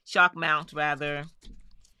mount rather,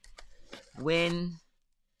 wind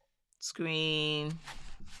screen.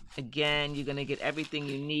 Again, you're going to get everything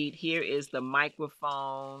you need. Here is the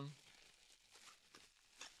microphone.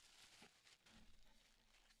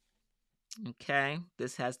 Okay,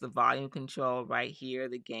 this has the volume control right here,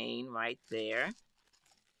 the gain right there.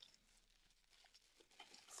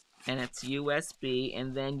 And it's USB,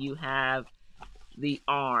 and then you have the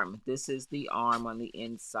arm. This is the arm on the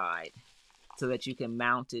inside so that you can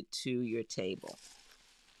mount it to your table.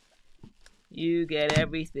 You get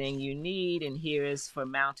everything you need, and here is for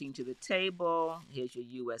mounting to the table. Here's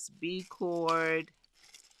your USB cord.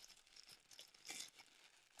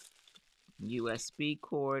 USB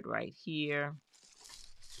cord right here.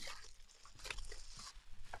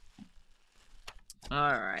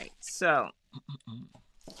 All right, so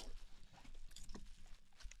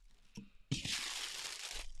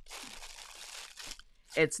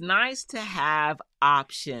it's nice to have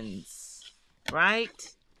options,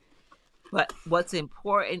 right? But what's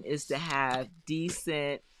important is to have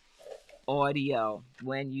decent audio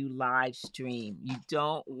when you live stream. You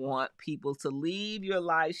don't want people to leave your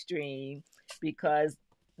live stream because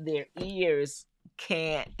their ears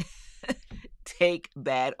can't take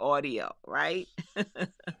bad audio, right?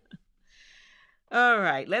 All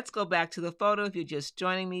right, let's go back to the photo. If you're just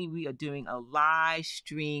joining me, we are doing a live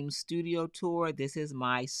stream studio tour. This is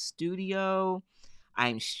my studio.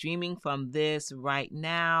 I'm streaming from this right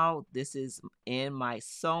now. This is in my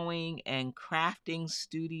sewing and crafting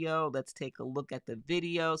studio. Let's take a look at the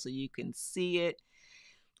video so you can see it.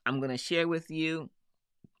 I'm going to share with you,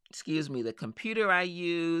 the computer I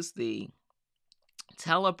use, the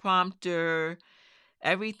teleprompter,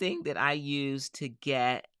 everything that I use to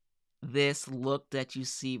get this look that you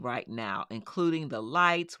see right now, including the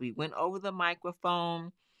lights. We went over the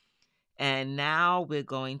microphone, and now we're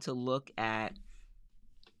going to look at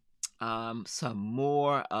some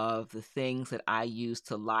more of the things that I use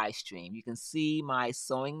to live stream. You can see my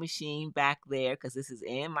sewing machine back there because this is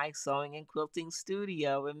in my sewing and quilting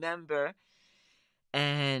studio, remember?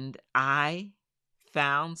 And I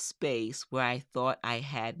found space where I thought I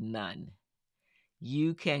had none.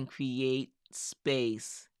 You can create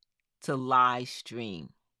space to live stream.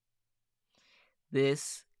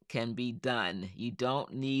 This can be done. You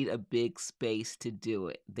don't need a big space to do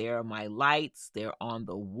it. There are my lights. They're on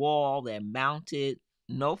the wall. They're mounted.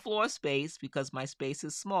 No floor space because my space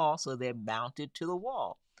is small, so they're mounted to the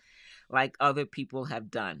wall like other people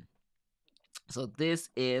have done. So this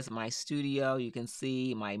is my studio. You can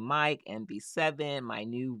see my mic, MB7, my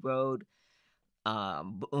new Rode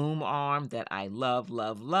boom arm that I love,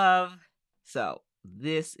 love, love. So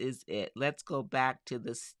this is it. Let's go back to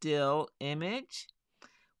the still image.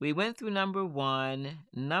 We went through number 1.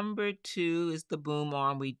 Number 2 is the boom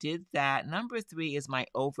arm. We did that. Number 3 is my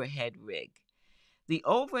overhead rig. The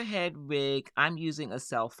overhead rig, I'm using a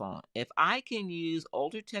cell phone. If I can use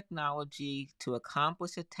older technology to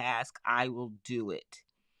accomplish a task, I will do it.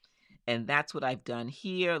 And that's what I've done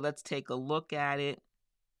here. Let's take a look at it.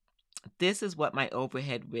 This is what my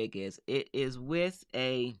overhead rig is. It is with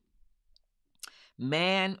a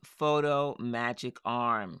Manfrotto Magic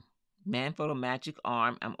Arm. Manfrotto Magic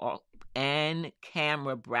Arm and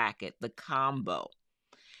camera bracket, the combo.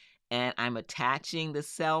 And I'm attaching the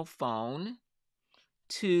cell phone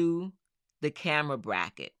to the camera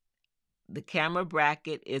bracket. The camera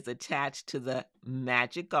bracket is attached to the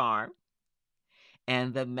magic arm,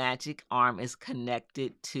 and the magic arm is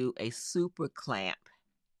connected to a super clamp.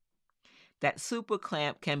 That super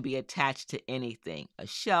clamp can be attached to anything, a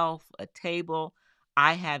shelf, a table.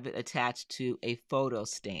 I have it attached to a photo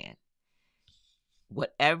stand.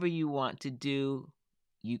 Whatever you want to do,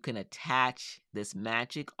 you can attach this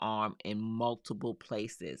magic arm in multiple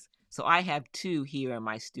places. So I have 2 here in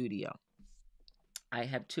my studio. I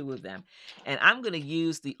have 2 of them. And I'm going to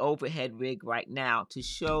use the overhead rig right now to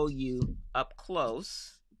show you up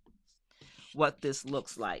close what this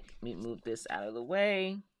looks like. Let me move this out of the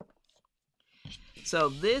way. So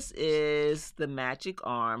this is the magic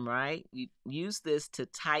arm, right? You use this to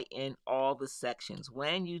tighten all the sections.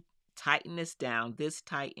 When you tighten this down, this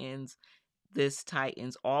tightens,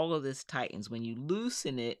 all of this tightens. When you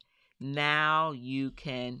loosen it, now you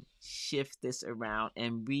can shift this around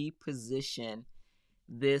and reposition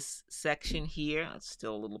this section here. It's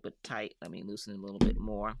still a little bit tight. Let me loosen it a little bit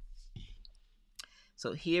more.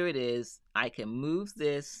 So here it is. I can move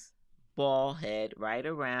this ball head right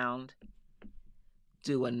around,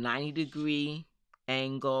 do a 90-degree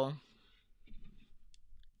angle,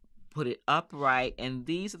 put it upright, and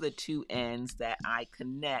these are the two ends that I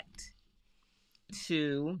connect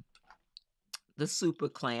to the super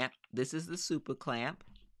clamp. This is the super clamp,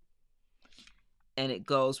 and it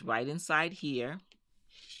goes right inside here.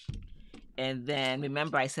 And then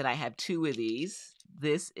remember I said I have two of these.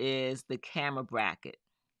 This is the camera bracket.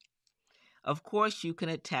 Of course, you can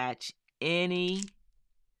attach any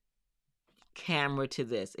camera to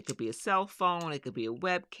this. It could be a cell phone, it could be a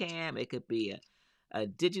webcam, it could be a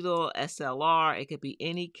digital SLR, it could be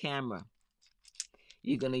any camera.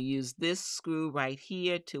 You're going to use this screw right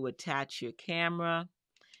here to attach your camera,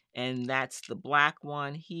 and that's the black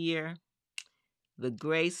one here. The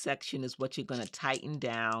gray section is what you're going to tighten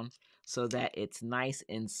down so that it's nice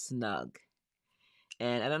and snug.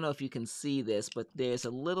 And I don't know if you can see this, but there's a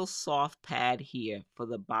little soft pad here for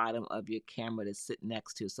the bottom of your camera to sit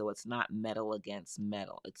next to, so it's not metal against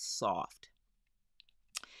metal. It's soft.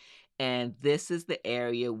 And this is the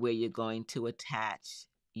area where you're going to attach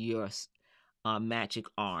your magic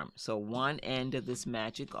arm. So one end of this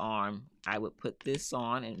magic arm, I would put this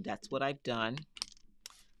on, and that's what I've done.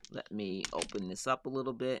 Let me open this up a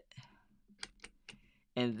little bit.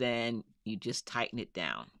 And then you just tighten it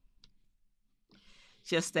down.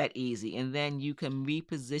 Just that easy. And then you can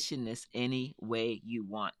reposition this any way you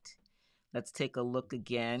want. Let's take a look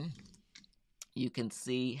again. You can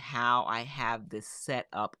see how I have this set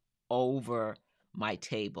up over my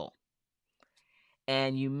table.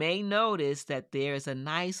 And you may notice that there's a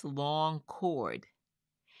nice long cord.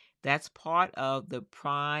 That's part of the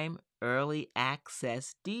Prime Early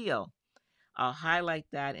Access deal. I'll highlight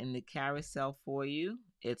that in the carousel for you.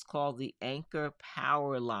 It's called the Anchor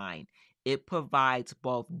Power Line. It provides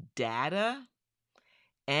both data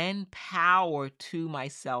and power to my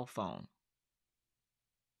cell phone.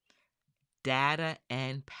 Data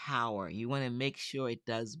and power. You want to make sure it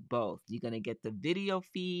does both. You're going to get the video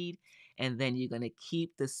feed, and then you're going to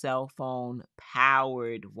keep the cell phone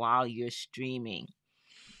powered while you're streaming.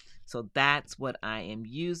 So that's what I am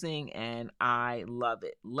using, and I love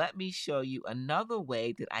it. Let me show you another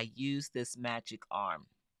way that I use this magic arm.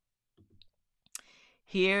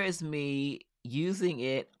 Here is me using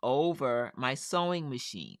it over my sewing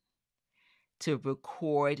machine to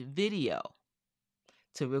record video,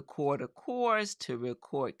 to record a course, to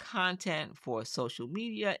record content for social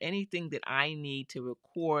media, anything that I need to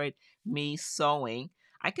record me sewing.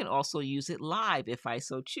 I can also use it live if I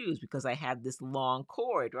so choose because I have this long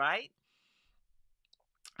cord, right?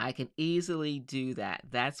 I can easily do that.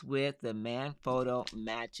 That's with the Manfrotto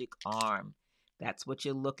Magic Arm. That's what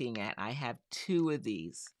you're looking at. I have two of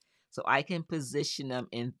these. So I can position them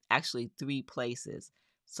in actually three places.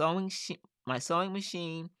 My sewing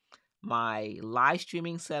machine, my live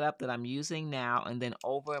streaming setup that I'm using now, and then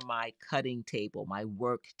over my cutting table, my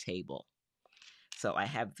work table. So I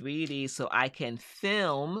have three of these so I can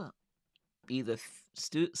film either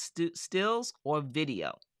stills or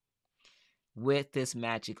video with this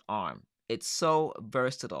magic arm. It's so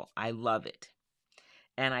versatile. I love it.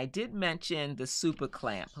 And I did mention the super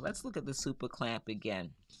clamp. Let's look at the super clamp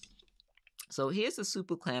again. So here's the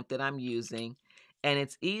super clamp that I'm using, and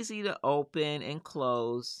it's easy to open and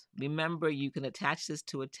close. Remember, you can attach this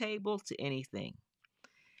to a table, to anything.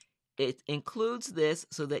 It includes this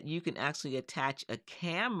so that you can actually attach a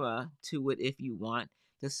camera to it if you want.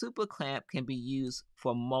 The super clamp can be used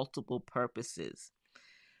for multiple purposes.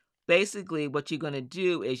 Basically, what you're going to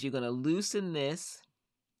do is you're going to loosen this,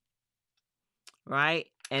 right?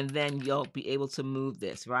 And then you'll be able to move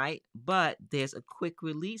this, right? But there's a quick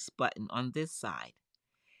release button on this side.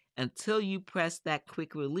 Until you press that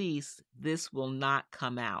quick release, this will not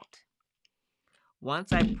come out.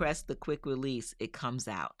 Once I press the quick release, it comes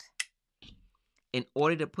out. In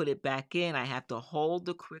order to put it back in, I have to hold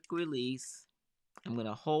the quick release. I'm going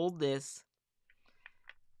to hold this,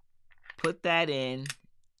 put that in,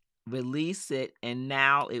 release it, and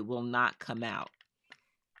now it will not come out.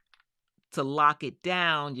 To lock it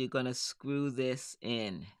down, you're going to screw this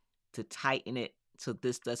in to tighten it so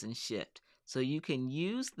this doesn't shift. So you can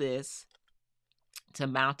use this to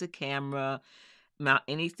mount a camera, mount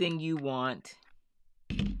anything you want.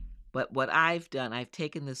 But what I've done, I've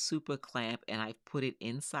taken the super clamp and I've put it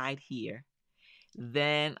inside here.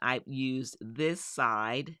 Then I've used this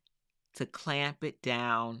side to clamp it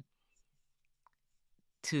down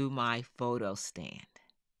to my photo stand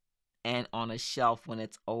and on a shelf when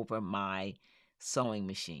it's over my sewing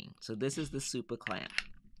machine. So this is the super clamp.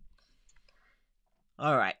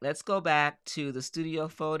 All right, let's go back to the studio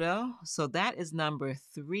photo. So that is number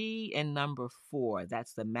 3 and number 4.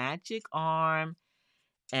 That's the magic arm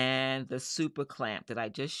and the super clamp that I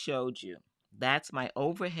just showed you. That's my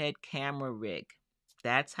overhead camera rig.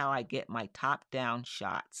 That's how I get my top-down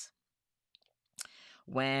shots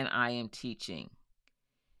when I am teaching.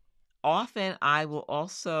 Often I will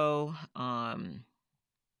also I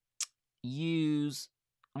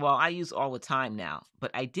use all the time now, but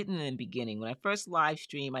I didn't in the beginning. When I first live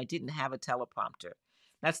stream, I didn't have a teleprompter.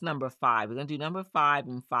 That's number 5. We're going to do number 5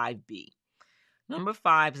 and 5B. Number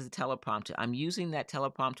 5 is a teleprompter. I'm using that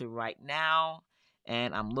teleprompter right now,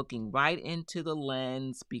 and I'm looking right into the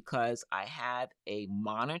lens because I have a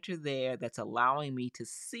monitor there that's allowing me to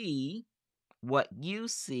see what you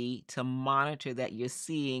see, to monitor that you're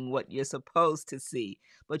seeing what you're supposed to see.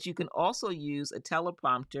 But you can also use a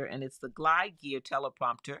teleprompter, and it's the Glide Gear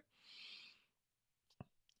teleprompter.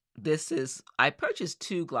 I purchased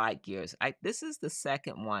 2 Glide Gears. This is the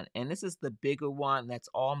second one, and this is the bigger one that's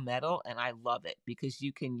all metal, and I love it because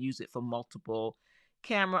you can use it for multiple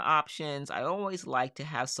camera options. I always like to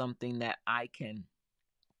have something that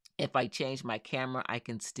if I change my camera, I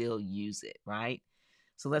can still use it, right?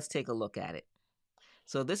 So let's take a look at it.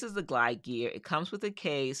 So this is the Glide Gear. It comes with a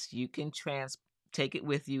case. You can take it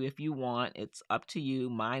with you if you want. It's up to you.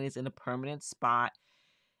 Mine is in a permanent spot,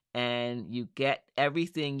 and you get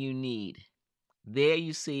everything you need. There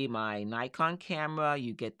you see my Nikon camera.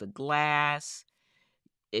 You get the glass.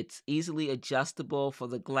 It's easily adjustable for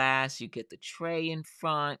the glass. You get the tray in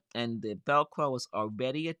front, and the Velcro is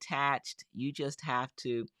already attached. You just have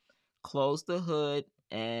to close the hood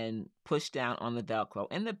and push down on the Velcro.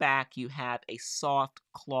 In the back, you have a soft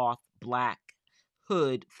cloth black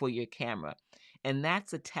hood for your camera, and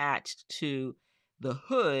that's attached to the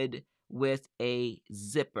hood with a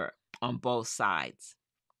zipper on both sides.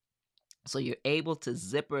 So you're able to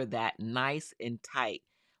zipper that nice and tight,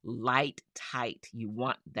 light tight. You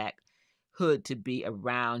want that hood to be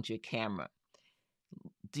around your camera.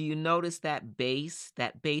 Do you notice that base?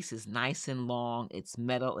 That base is nice and long. It's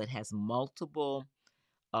metal. It has multiple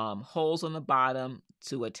holes on the bottom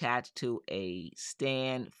to attach to a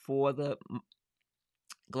stand for the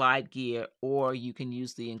Glide Gear, or you can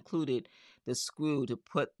use the screw to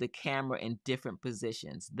put the camera in different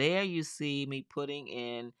positions. There you see me putting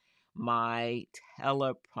in my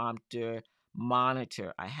teleprompter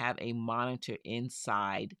monitor. I have a monitor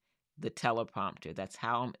inside the teleprompter. That's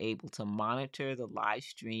how I'm able to monitor the live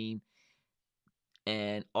stream,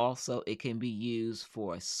 and also it can be used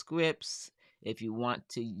for scripts. If you want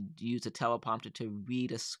to use a teleprompter to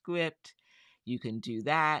read a script, you can do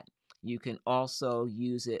that. You can also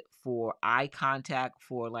use it for eye contact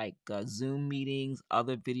for like Zoom meetings,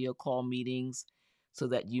 other video call meetings, so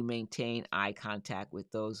that you maintain eye contact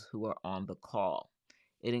with those who are on the call.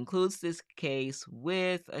 It includes this case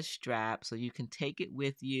with a strap, so you can take it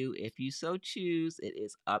with you if you so choose. It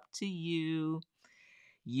is up to you.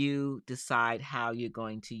 You decide how you're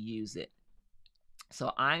going to use it.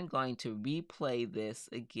 So I'm going to replay this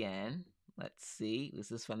again. Let's see. This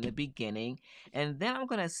is from the beginning. And then I'm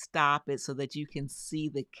going to stop it so that you can see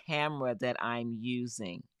the camera that I'm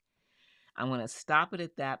using. I'm going to stop it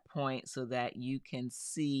at that point so that you can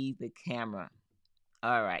see the camera.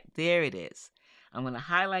 All right, there it is. I'm going to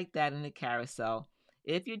highlight that in the carousel.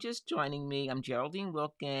 If you're just joining me, I'm Geraldine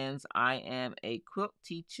Wilkins. I am a quilt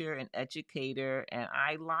teacher and educator, and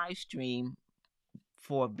I live stream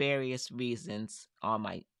for various reasons on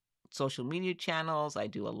my social media channels. I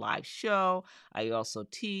do a live show. I also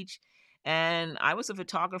teach. And I was a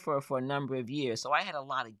photographer for a number of years, so I had a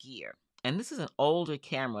lot of gear. And this is an older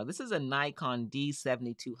camera. This is a Nikon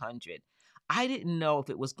D7200. I didn't know if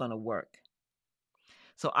it was going to work.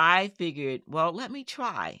 So I figured, well, let me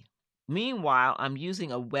try. Meanwhile, I'm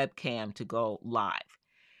using a webcam to go live.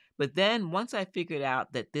 But then once I figured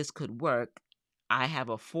out that this could work, I have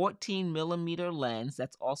a 14 millimeter lens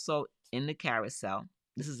that's also in the carousel.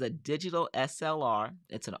 This is a digital SLR.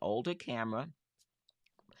 It's an older camera.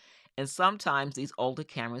 And sometimes these older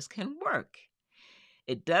cameras can work.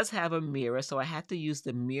 It does have a mirror, so I have to use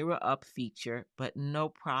the mirror up feature, but no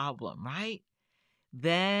problem, right?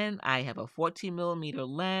 Then I have a 14 millimeter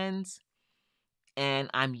lens, and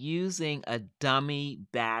I'm using a dummy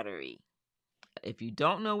battery. If you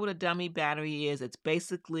don't know what a dummy battery is, it's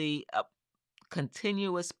basically a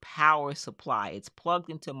continuous power supply. It's plugged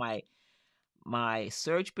into my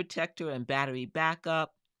surge protector and battery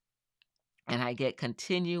backup, and I get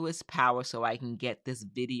continuous power so I can get this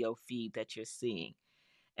video feed that you're seeing.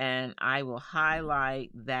 And I will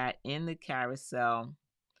highlight that in the carousel.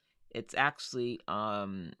 It's actually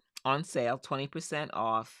on sale, 20%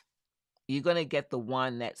 off. You're going to get the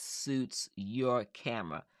one that suits your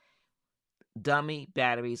camera. Dummy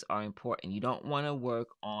batteries are important. You don't want to work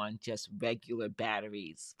on just regular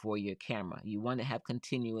batteries for your camera. You want to have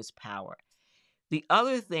continuous power. The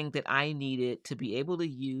other thing that I needed to be able to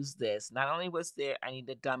use this, not only was there, I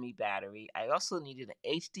needed a dummy battery, I also needed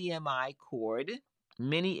an HDMI cord,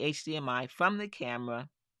 mini HDMI from the camera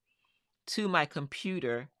to my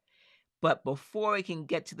computer. But before I can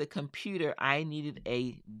get to the computer, I needed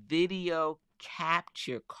a video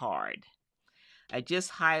capture card. I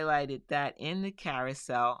just highlighted that in the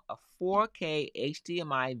carousel, a 4K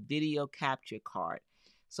HDMI video capture card.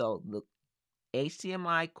 So the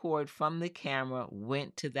HDMI cord from the camera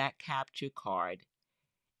went to that capture card,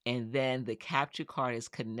 and then the capture card is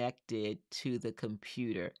connected to the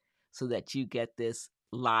computer so that you get this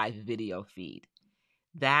live video feed.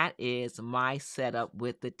 That is my setup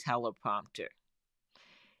with the teleprompter.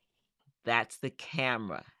 That's the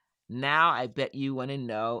camera. Now I bet you want to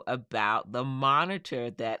know about the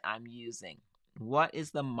monitor that I'm using. What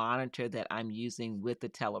is the monitor that I'm using with the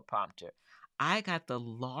teleprompter? I got the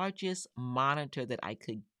largest monitor that I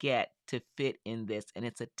could get to fit in this, and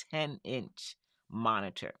it's a 10-inch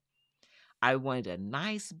monitor. I wanted a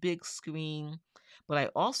nice big screen, but I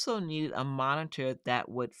also needed a monitor that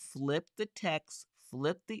would flip the text,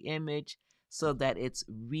 flip the image so that it's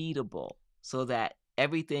readable, so that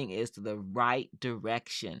everything is to the right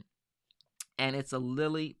direction. And it's a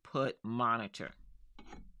Lilliput monitor.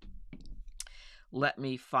 Let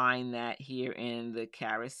me find that here in the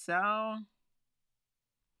carousel.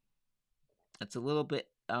 It's a little bit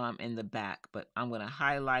in the back, but I'm going to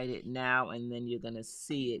highlight it now, and then you're going to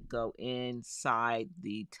see it go inside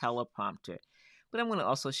the teleprompter. But I'm going to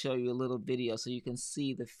also show you a little video so you can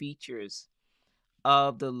see the features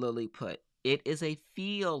of the Lilliput. It is a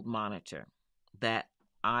field monitor that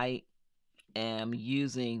I am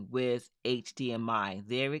using with HDMI.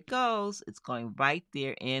 There it goes. It's going right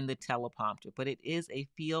there in the teleprompter, but it is a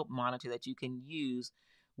field monitor that you can use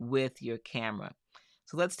with your camera.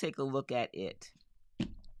 So let's take a look at it.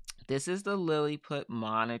 This is the Lilliput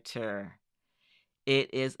monitor.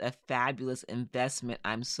 It is a fabulous investment.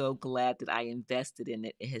 I'm so glad that I invested in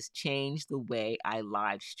it. It has changed the way I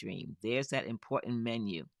live stream. There's that important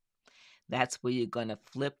menu. That's where you're going to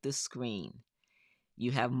flip the screen.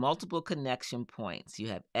 You have multiple connection points. You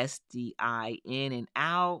have SDI in and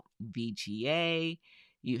out, VGA.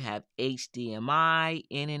 You have HDMI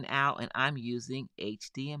in and out, and I'm using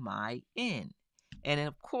HDMI in. And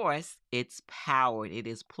of course, it's powered. It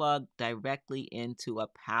is plugged directly into a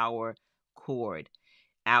power cord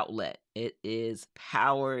outlet. It is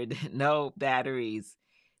powered, no batteries.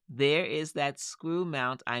 There is that screw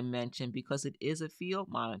mount I mentioned because it is a field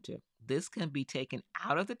monitor. This can be taken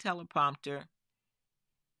out of the teleprompter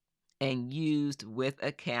and used with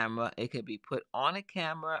a camera. It could be put on a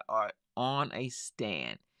camera or on a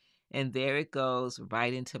stand. And there it goes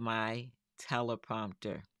right into my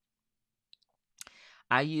teleprompter.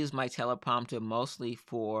 I use my teleprompter mostly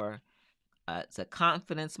for it's a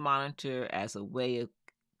confidence monitor as a way of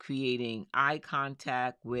creating eye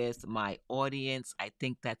contact with my audience. I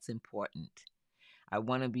think that's important. I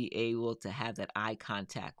want to be able to have that eye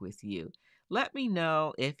contact with you. Let me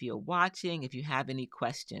know if you're watching, if you have any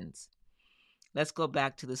questions. Let's go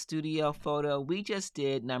back to the studio photo. We just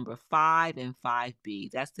did number 5 and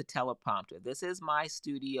 5B. That's the teleprompter. This is my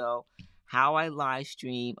studio, how I live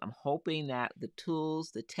stream. I'm hoping that the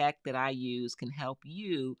tools, the tech that I use can help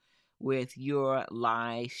you with your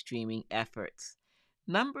live streaming efforts.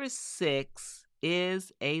 Number 6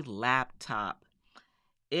 is a laptop.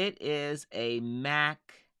 It is a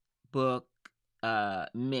MacBook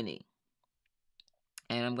Mini.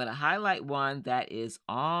 And I'm going to highlight one that is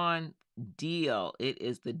on deal. It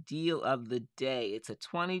is the deal of the day. It's a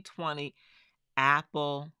 2020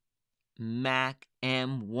 Apple Mac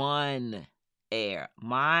M1 Air.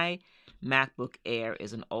 My MacBook Air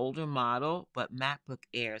is an older model, but MacBook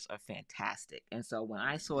Airs are fantastic. And so when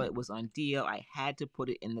I saw it was on deal, I had to put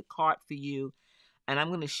it in the cart for you. And I'm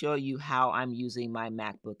going to show you how I'm using my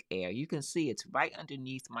MacBook Air. You can see it's right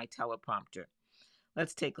underneath my teleprompter.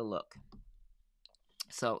 Let's take a look.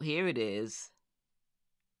 So here it is.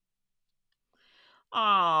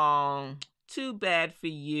 Oh, too bad for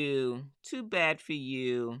you. Too bad for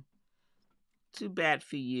you. Too bad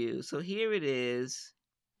for you. So here it is.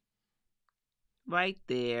 Right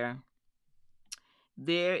there.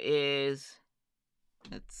 There is,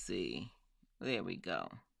 let's see. There we go.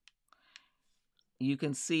 You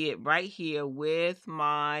can see it right here with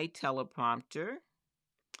my teleprompter.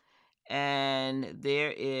 And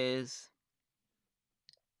there is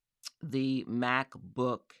the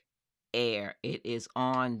MacBook air. It is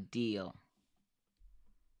on deal.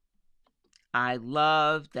 I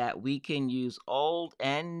love that we can use old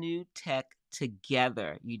and new tech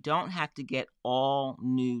together. You don't have to get all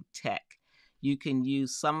new tech. You can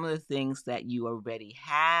use some of the things that you already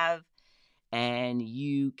have and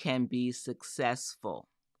you can be successful.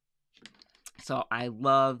 So I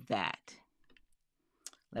love that.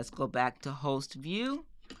 Let's go back to host view.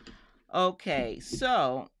 Okay,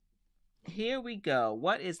 so here we go.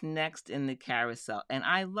 What is next in the carousel? And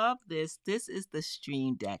I love this. This is the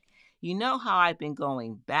Stream Deck. You know how I've been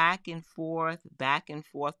going back and forth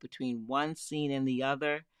between one scene and the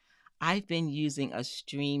other? I've been using a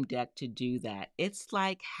Stream Deck to do that. It's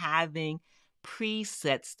like having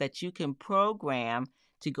presets that you can program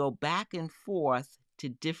to go back and forth to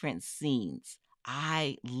different scenes.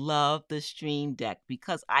 I love the Stream Deck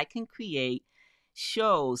because I can create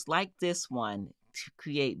shows like this one to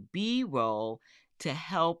create B-roll to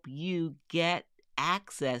help you get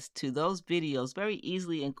access to those videos very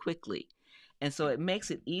easily and quickly. And so it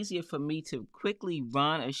makes it easier for me to quickly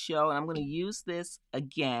run a show. And I'm going to use this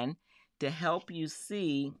again to help you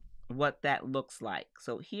see what that looks like.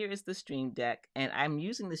 So here is the Stream Deck, and I'm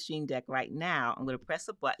using the Stream Deck right now. I'm going to press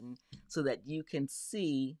a button so that you can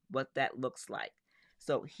see what that looks like.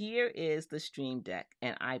 So here is the Stream Deck,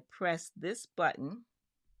 and I press this button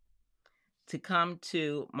to come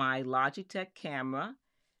to my Logitech camera,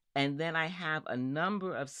 and then I have a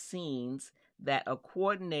number of scenes that are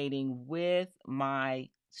coordinating with my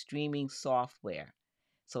streaming software.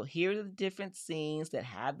 So here are the different scenes that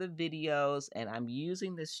have the videos, and I'm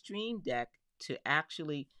using the Stream Deck to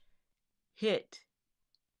actually hit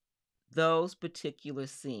those particular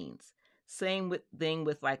scenes. Same thing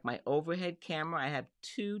with like my overhead camera. I have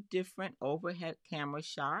 2 different overhead camera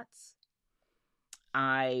shots.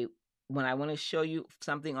 When I want to show you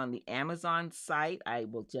something on the Amazon site, I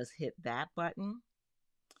will just hit that button.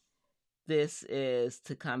 This is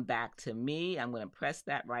to come back to me. I'm going to press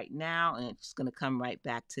that right now, and it's going to come right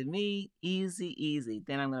back to me. Easy, easy.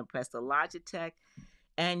 Then I'm going to press the Logitech,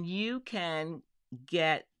 and you can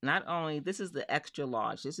get not only, this is the extra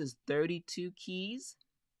large, this is 32 keys,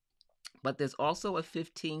 but there's also a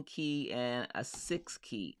 15 key and a 6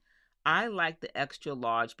 key. I like the extra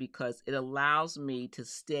large because it allows me to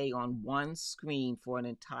stay on one screen for an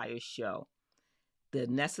entire show. The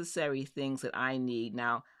necessary things that I need.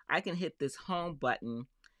 Now, I can hit this home button,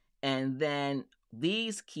 and then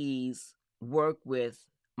these keys work with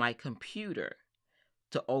my computer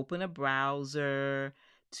to open a browser,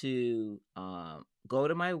 to go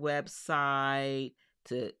to my website,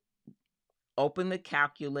 to open the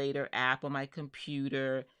calculator app on my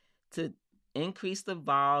computer, to increase the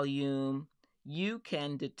volume. You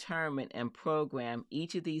can determine and program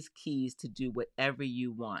each of these keys to do whatever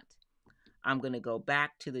you want. I'm going to go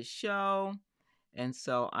back to the show. And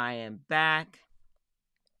so I am back.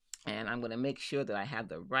 And I'm going to make sure that I have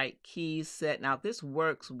the right keys set. Now, this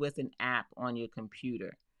works with an app on your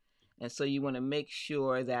computer. And so you want to make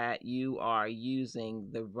sure that you are using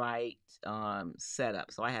the right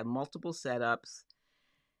setup. So I have multiple setups.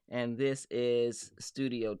 And this is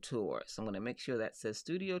Studio Tour. So I'm going to make sure that says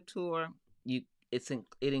Studio Tour. It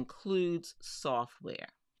includes software.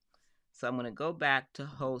 So I'm going to go back to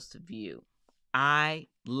host view. I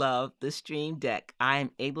love the Stream Deck. I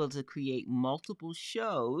am able to create multiple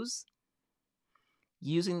shows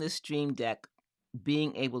using the Stream Deck,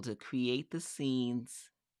 being able to create the scenes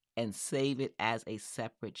and save it as a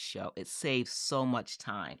separate show. It saves so much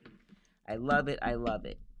time. I love it. I love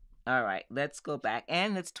it. All right, let's go back.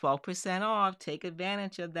 And it's 12% off. Take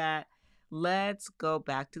advantage of that. Let's go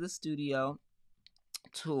back to the studio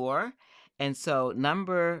tour. And so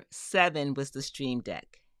number 7 was the Stream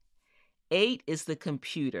Deck. 8 is the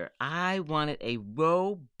computer. I wanted a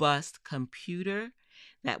robust computer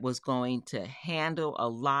that was going to handle a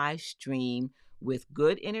live stream with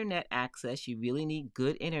good internet access. You really need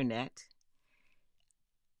good internet.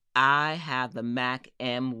 I have the Mac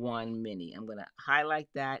M1 Mini. I'm going to highlight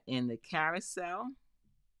that in the carousel.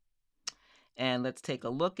 And let's take a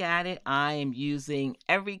look at it. I am using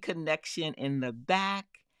every connection in the back.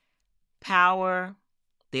 Power.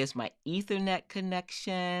 There's my Ethernet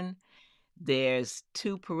connection. There's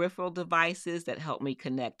 2 peripheral devices that help me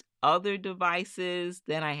connect other devices.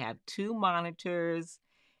 Then I have 2 monitors.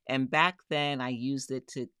 And back then I used it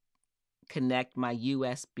to connect my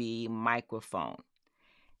USB microphone.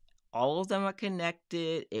 All of them are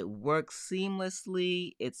connected. It works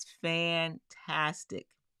seamlessly. It's fantastic.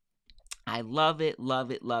 I love it, love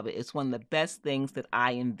it, love it. It's one of the best things that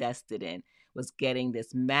I invested in, was getting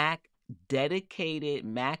this dedicated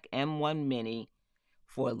Mac M1 Mini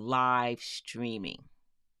for live streaming.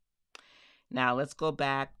 Now let's go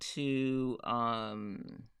back to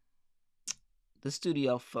the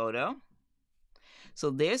studio photo. So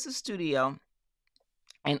there's the studio.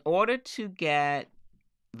 In order to get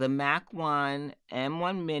the Mac 1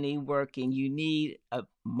 M1 Mini working, you need a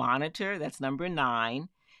monitor, that's number 9,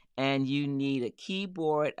 and you need a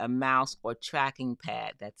keyboard, a mouse, or tracking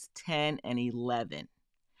pad, that's 10 and 11.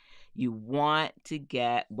 You want to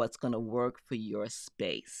get what's going to work for your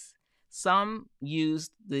space. Some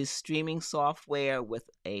use the streaming software with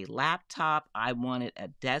a laptop. I wanted a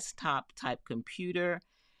desktop type computer.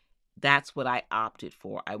 That's what I opted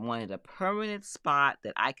for. I wanted a permanent spot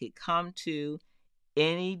that I could come to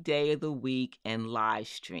any day of the week and live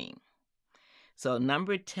stream. So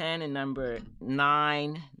number 10 and number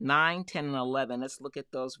 9, 10, and 11. Let's look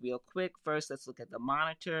at those real quick. First, let's look at the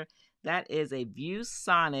monitor. That is a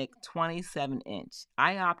ViewSonic 27-inch.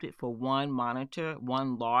 I opted for one monitor,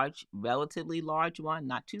 one large, relatively large one,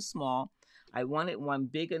 not too small. I wanted one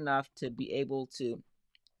big enough to be able to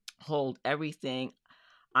hold everything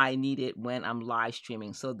I need it when I'm live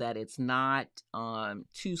streaming, so that it's not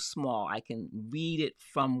too small. I can read it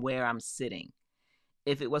from where I'm sitting.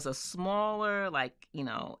 If it was a smaller, like,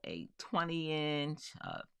 a 20-inch,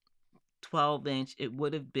 12-inch, it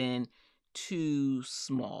would have been too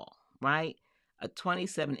small, right? A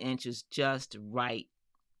 27-inch is just right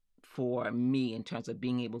for me in terms of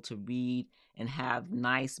being able to read and have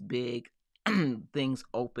nice big things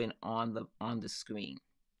open on the screen.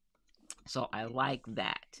 So I like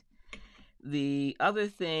that. The other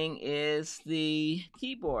thing is the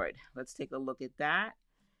keyboard. Let's take a look at that.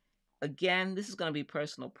 Again, this is going to be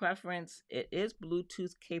personal preference. It is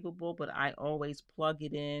Bluetooth capable, but I always plug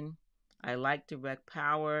it in. I like direct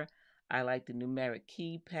power. I like the numeric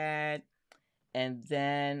keypad. And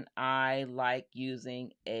then I like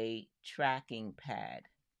using a tracking pad.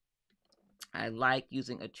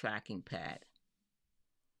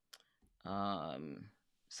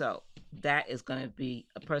 So that is going to be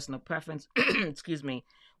a personal preference, excuse me,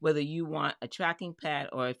 whether you want a tracking pad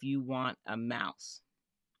or if you want a mouse.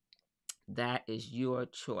 That is your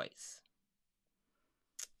choice.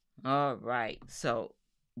 All right, so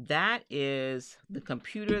that is the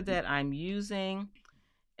computer that I'm using.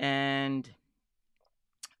 And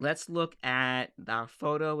let's look at our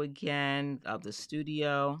photo again of the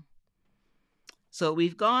studio. So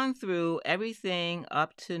we've gone through everything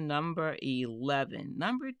up to number 11.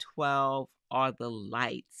 Number 12 are the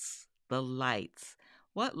lights. The lights.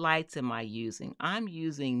 What lights am I using? I'm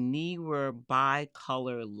using Neewer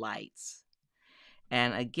bicolor lights.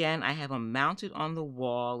 And again, I have them mounted on the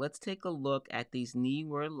wall. Let's take a look at these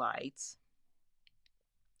Neewer lights.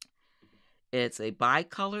 It's a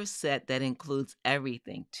bicolor set that includes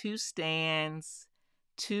everything. 2 stands,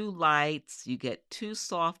 2 lights. You get 2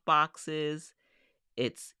 soft boxes.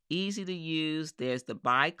 It's easy to use. There's the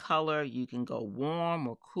bicolor. You can go warm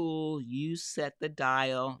or cool. You set the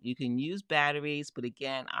dial. You can use batteries, but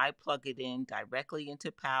again, I plug it in directly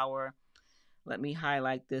into power. Let me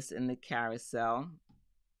highlight this in the carousel.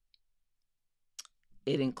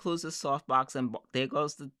 It includes a softbox, and there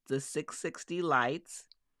goes the 660 lights.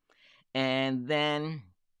 And then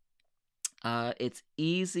it's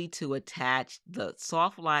easy to attach the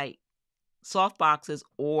soft boxes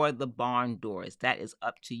or the barn doors. That is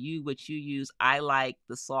up to you which you use. I like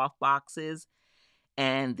the soft boxes,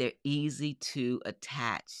 and they're easy to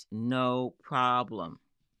attach. No problem.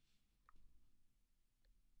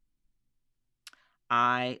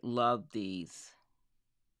 I love these.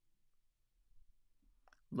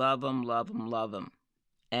 Love them, love them, love them.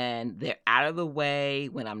 And they're out of the way.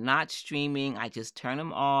 When I'm not streaming, I just turn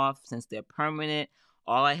them off. Since they're permanent,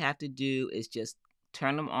 all I have to do is just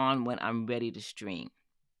turn them on when I'm ready to stream.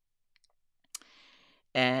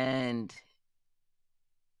 And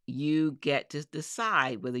you get to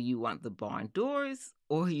decide whether you want the barn doors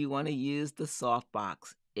or you want to use the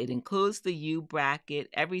softbox. It includes the U bracket,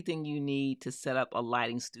 everything you need to set up a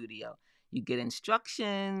lighting studio. You get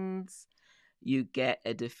instructions. You get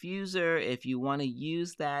a diffuser if you want to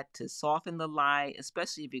use that to soften the light,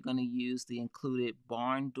 especially if you're going to use the included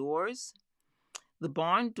barn doors. The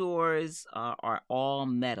barn doors are all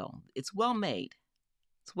metal. It's well made.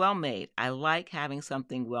 It's well made. I like having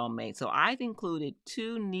something well made. So I've included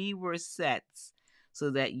 2 Neewer sets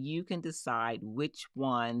so that you can decide which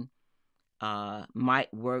one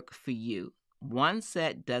might work for you. One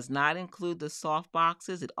set does not include the soft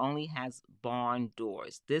boxes. It only has barn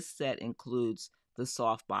doors. This set includes the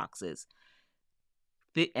soft boxes.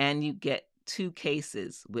 And you get 2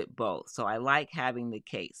 cases with both. So I like having the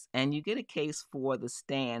case. And you get a case for the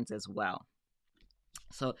stands as well.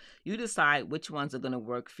 So you decide which ones are going to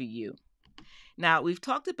work for you. Now, we've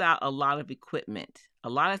talked about a lot of equipment. A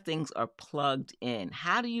lot of things are plugged in.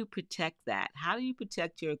 How do you protect that? How do you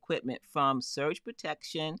protect your equipment from surge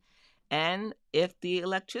protection and if the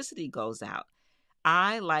electricity goes out?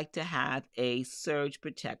 I like to have a surge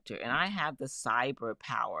protector, and I have the Cyber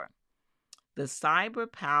Power. The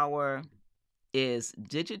Cyber Power is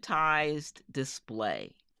digitized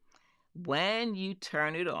display. When you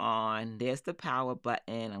turn it on, there's the power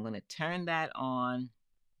button. I'm going to turn that on,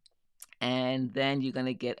 and then you're going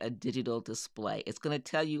to get a digital display. It's going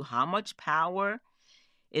to tell you how much power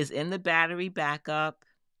is in the battery backup.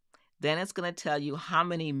 Then it's going to tell you how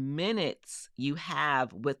many minutes you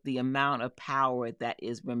have with the amount of power that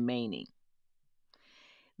is remaining.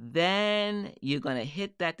 Then you're going to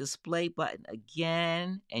hit that display button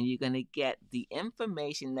again, and you're going to get the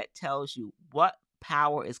information that tells you what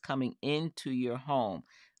power is coming into your home,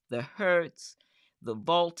 the hertz, the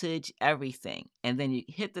voltage, everything. And then you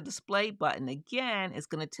hit the display button again, it's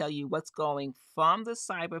going to tell you what's going from the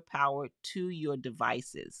Cyber Power to your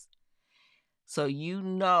devices. So you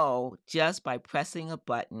know just by pressing a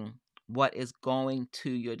button what is going to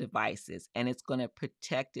your devices, and it's going to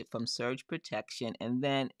protect it from surge protection. And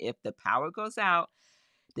then if the power goes out,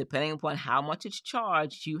 depending upon how much it's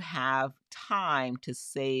charged, you have time to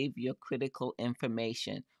save your critical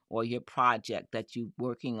information or your project that you're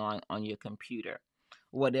working on your computer,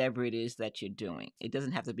 whatever it is that you're doing. It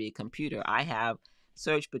doesn't have to be a computer. I have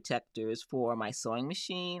surge protectors for my sewing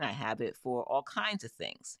machine. I have it for all kinds of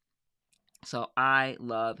things. So I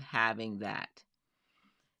love having that.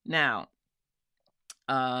 Now,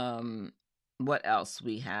 what else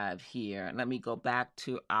we have here? Let me go back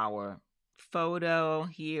to our photo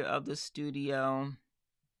here of the studio.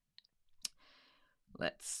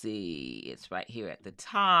 Let's see, it's right here at the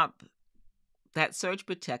top. That surge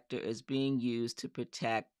protector is being used to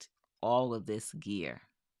protect all of this gear.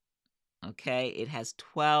 Okay, it has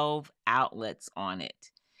 12 outlets on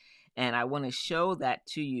it. And I want to show that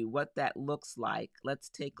to you, what that looks like. Let's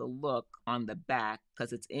take a look on the back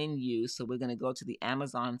because it's in use. So we're going to go to the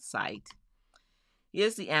Amazon site.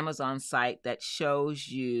 Here's the Amazon site that shows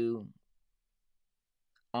you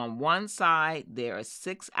on one side, there are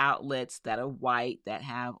 6 outlets that are white that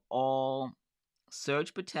have all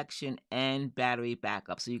surge protection and battery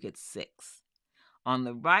backup. So you get 6. On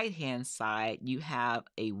the right-hand side, you have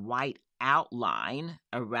a white outline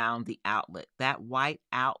around the outlet. That white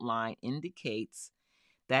outline indicates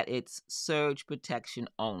that it's surge protection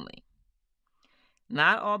only.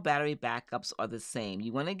 Not all battery backups are the same.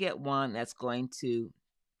 You want to get one that's going to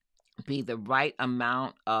be the right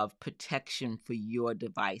amount of protection for your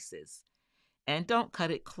devices. And don't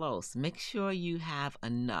cut it close. Make sure you have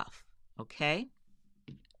enough, okay?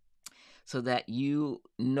 So that you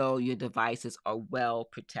know your devices are well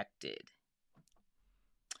protected.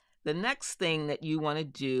 The next thing that you want to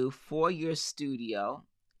do for your studio,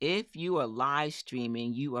 if you are live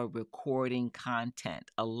streaming, you are recording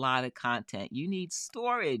content, a lot of content. You need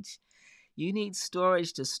storage. You need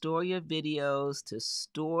storage to store your videos, to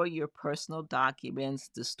store your personal documents,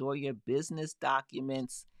 to store your business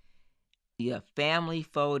documents, your family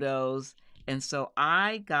photos. And so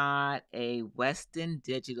I got a Western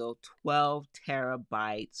Digital 12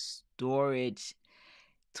 terabyte storage.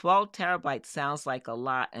 12 terabytes sounds like a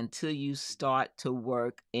lot until you start to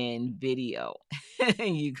work in video.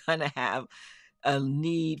 You're going to have a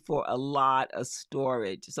need for a lot of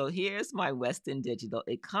storage. So here's my Western Digital.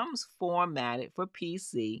 It comes formatted for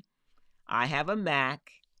PC. I have a Mac,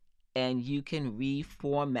 and you can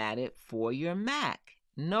reformat it for your Mac.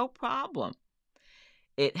 No problem.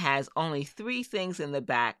 It has only 3 things in the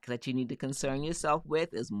back that you need to concern yourself with.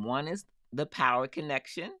 One is the power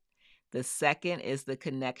connection. The second is the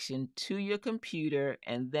connection to your computer,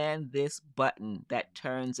 and then this button that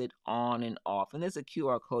turns it on and off. And there's a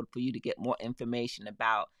QR code for you to get more information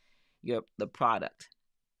about the product.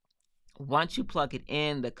 Once you plug it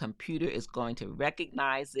in, the computer is going to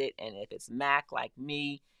recognize it, and if it's Mac like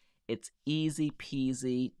me, it's easy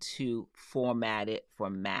peasy to format it for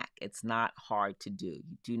Mac. It's not hard to do.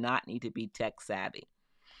 You do not need to be tech savvy.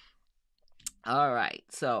 All right,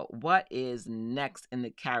 so what is next in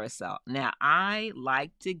the carousel? Now, I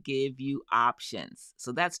like to give you options.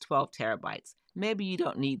 So that's 12 terabytes. Maybe you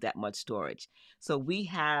don't need that much storage. So we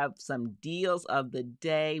have some deals of the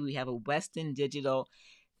day. We have a Western Digital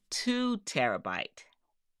 2 terabyte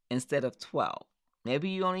instead of 12. Maybe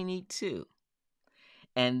you only need 2.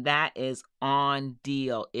 And that is on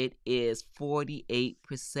deal. It is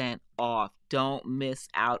 48% off. Don't miss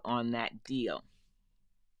out on that deal.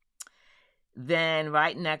 Then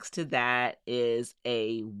right next to that is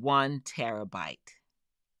a 1 terabyte.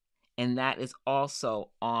 and that is also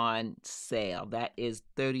on sale. That is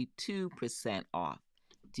 32% off.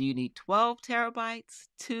 Do you need 12 terabytes,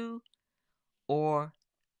 2, or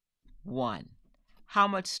 1? How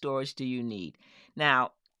much storage do you need?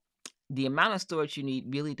 Now, the amount of storage you need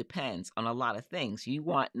really depends on a lot of things. You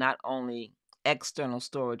want not only external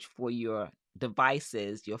storage for your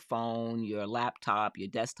devices, your phone, your laptop, your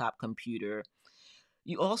desktop computer.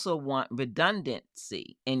 You also want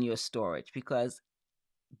redundancy in your storage because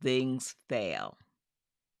things fail,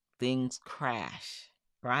 things crash,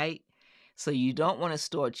 right? So you don't want to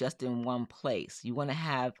store just in one place. You want to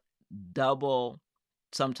have double,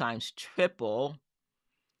 sometimes triple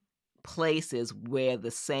places where the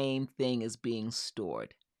same thing is being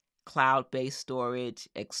stored. Cloud-based storage,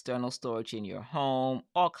 external storage in your home,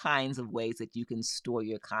 all kinds of ways that you can store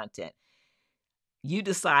your content. You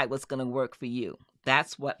decide what's going to work for you.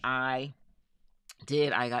 That's what I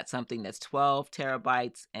did. I got something that's 12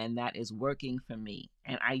 terabytes, and that is working for me.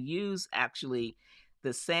 And I use actually the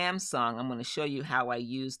Samsung. I'm going to show you how I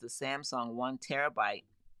use the Samsung 1 terabyte.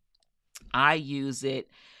 I use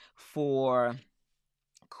it for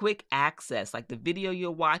quick access, like the video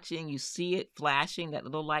you're watching, you see it flashing, that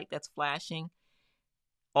little light that's flashing.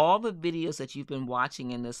 All the videos that you've been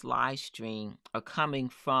watching in this live stream are coming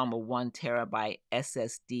from a 1 terabyte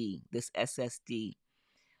SSD, this SSD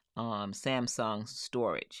Samsung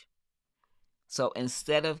storage. So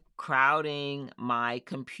instead of crowding my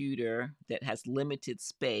computer that has limited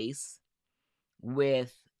space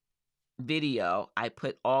with video, I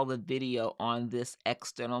put all the video on this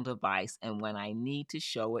external device, and when I need to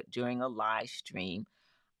show it during a live stream,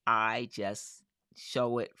 I just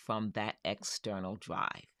show it from that external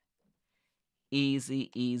drive.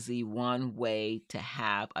 Easy, one way to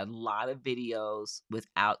have a lot of videos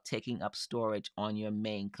without taking up storage on your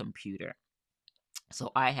main computer.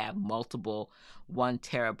 So I have multiple 1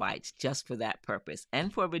 terabytes just for that purpose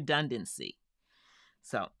and for redundancy.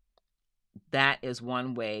 So that is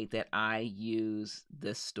one way that I use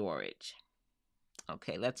the storage.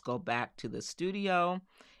 Okay, let's go back to the studio.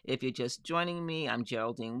 If you're just joining me, I'm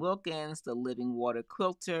Geraldine Wilkins, the Living Water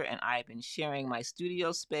Quilter, and I've been sharing my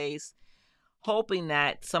studio space, hoping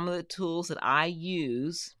that some of the tools that I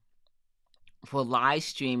use for live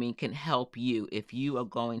streaming can help you if you are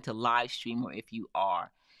going to live stream or if you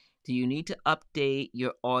are. Do you need to update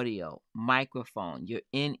your audio, microphone, your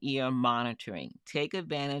in-ear monitoring? Take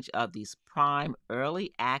advantage of these Prime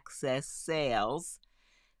early access sales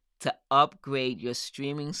to upgrade your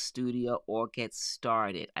streaming studio or get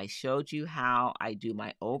started. I showed you how I do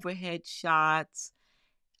my overhead shots.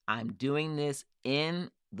 I'm doing this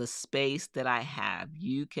in the space that I have.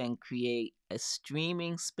 You can create a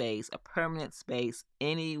streaming space, a permanent space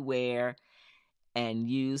anywhere, and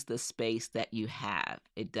use the space that you have.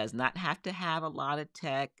 It does not have to have a lot of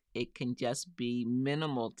tech. It can just be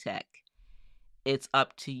minimal tech. It's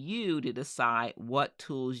up to you to decide what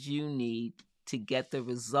tools you need to get the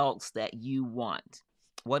results that you want.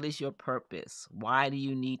 What is your purpose? Why do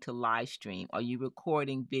you need to live stream? Are you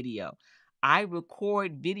recording video? I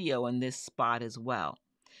record video in this spot as well.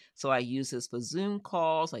 So I use this for Zoom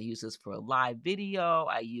calls. I use this for live video.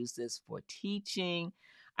 I use this for teaching.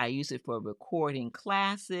 I use it for recording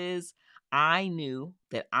classes. I knew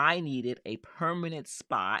that I needed a permanent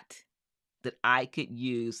spot that I could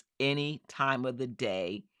use any time of the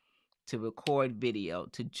day to record video,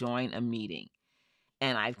 to join a meeting.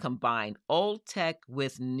 And I've combined old tech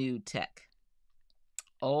with new tech.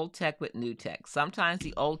 Old tech with new tech. Sometimes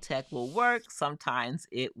the old tech will work, sometimes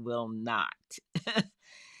it will not.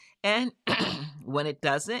 And when it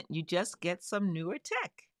doesn't, you just get some newer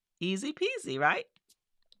tech. Easy peasy, right?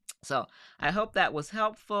 So I hope that was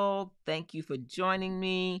helpful. Thank you for joining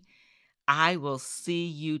me. I will see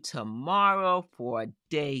you tomorrow for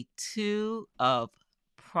day 2 of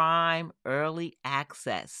Prime Early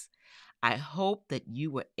Access. I hope that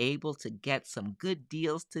you were able to get some good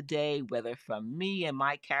deals today, whether from me and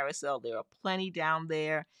my carousel. There are plenty down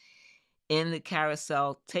there in the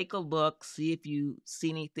carousel. Take a look, see if you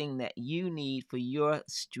see anything that you need for your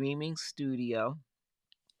streaming studio.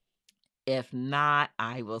 If not,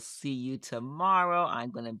 I will see you tomorrow.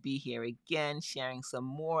 I'm going to be here again sharing some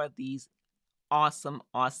more of these awesome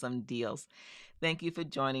deals. Thank you for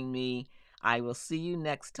joining me. I will see you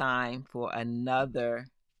next time for another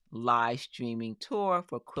live streaming tour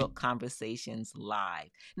for Quilt Conversations Live.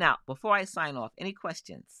 Now, before I sign off, any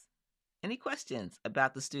questions? Any questions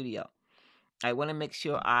about the studio? I want to make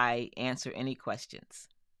sure I answer any questions.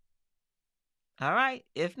 All right.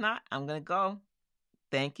 If not, I'm going to go.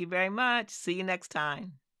 Thank you very much. See you next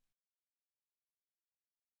time.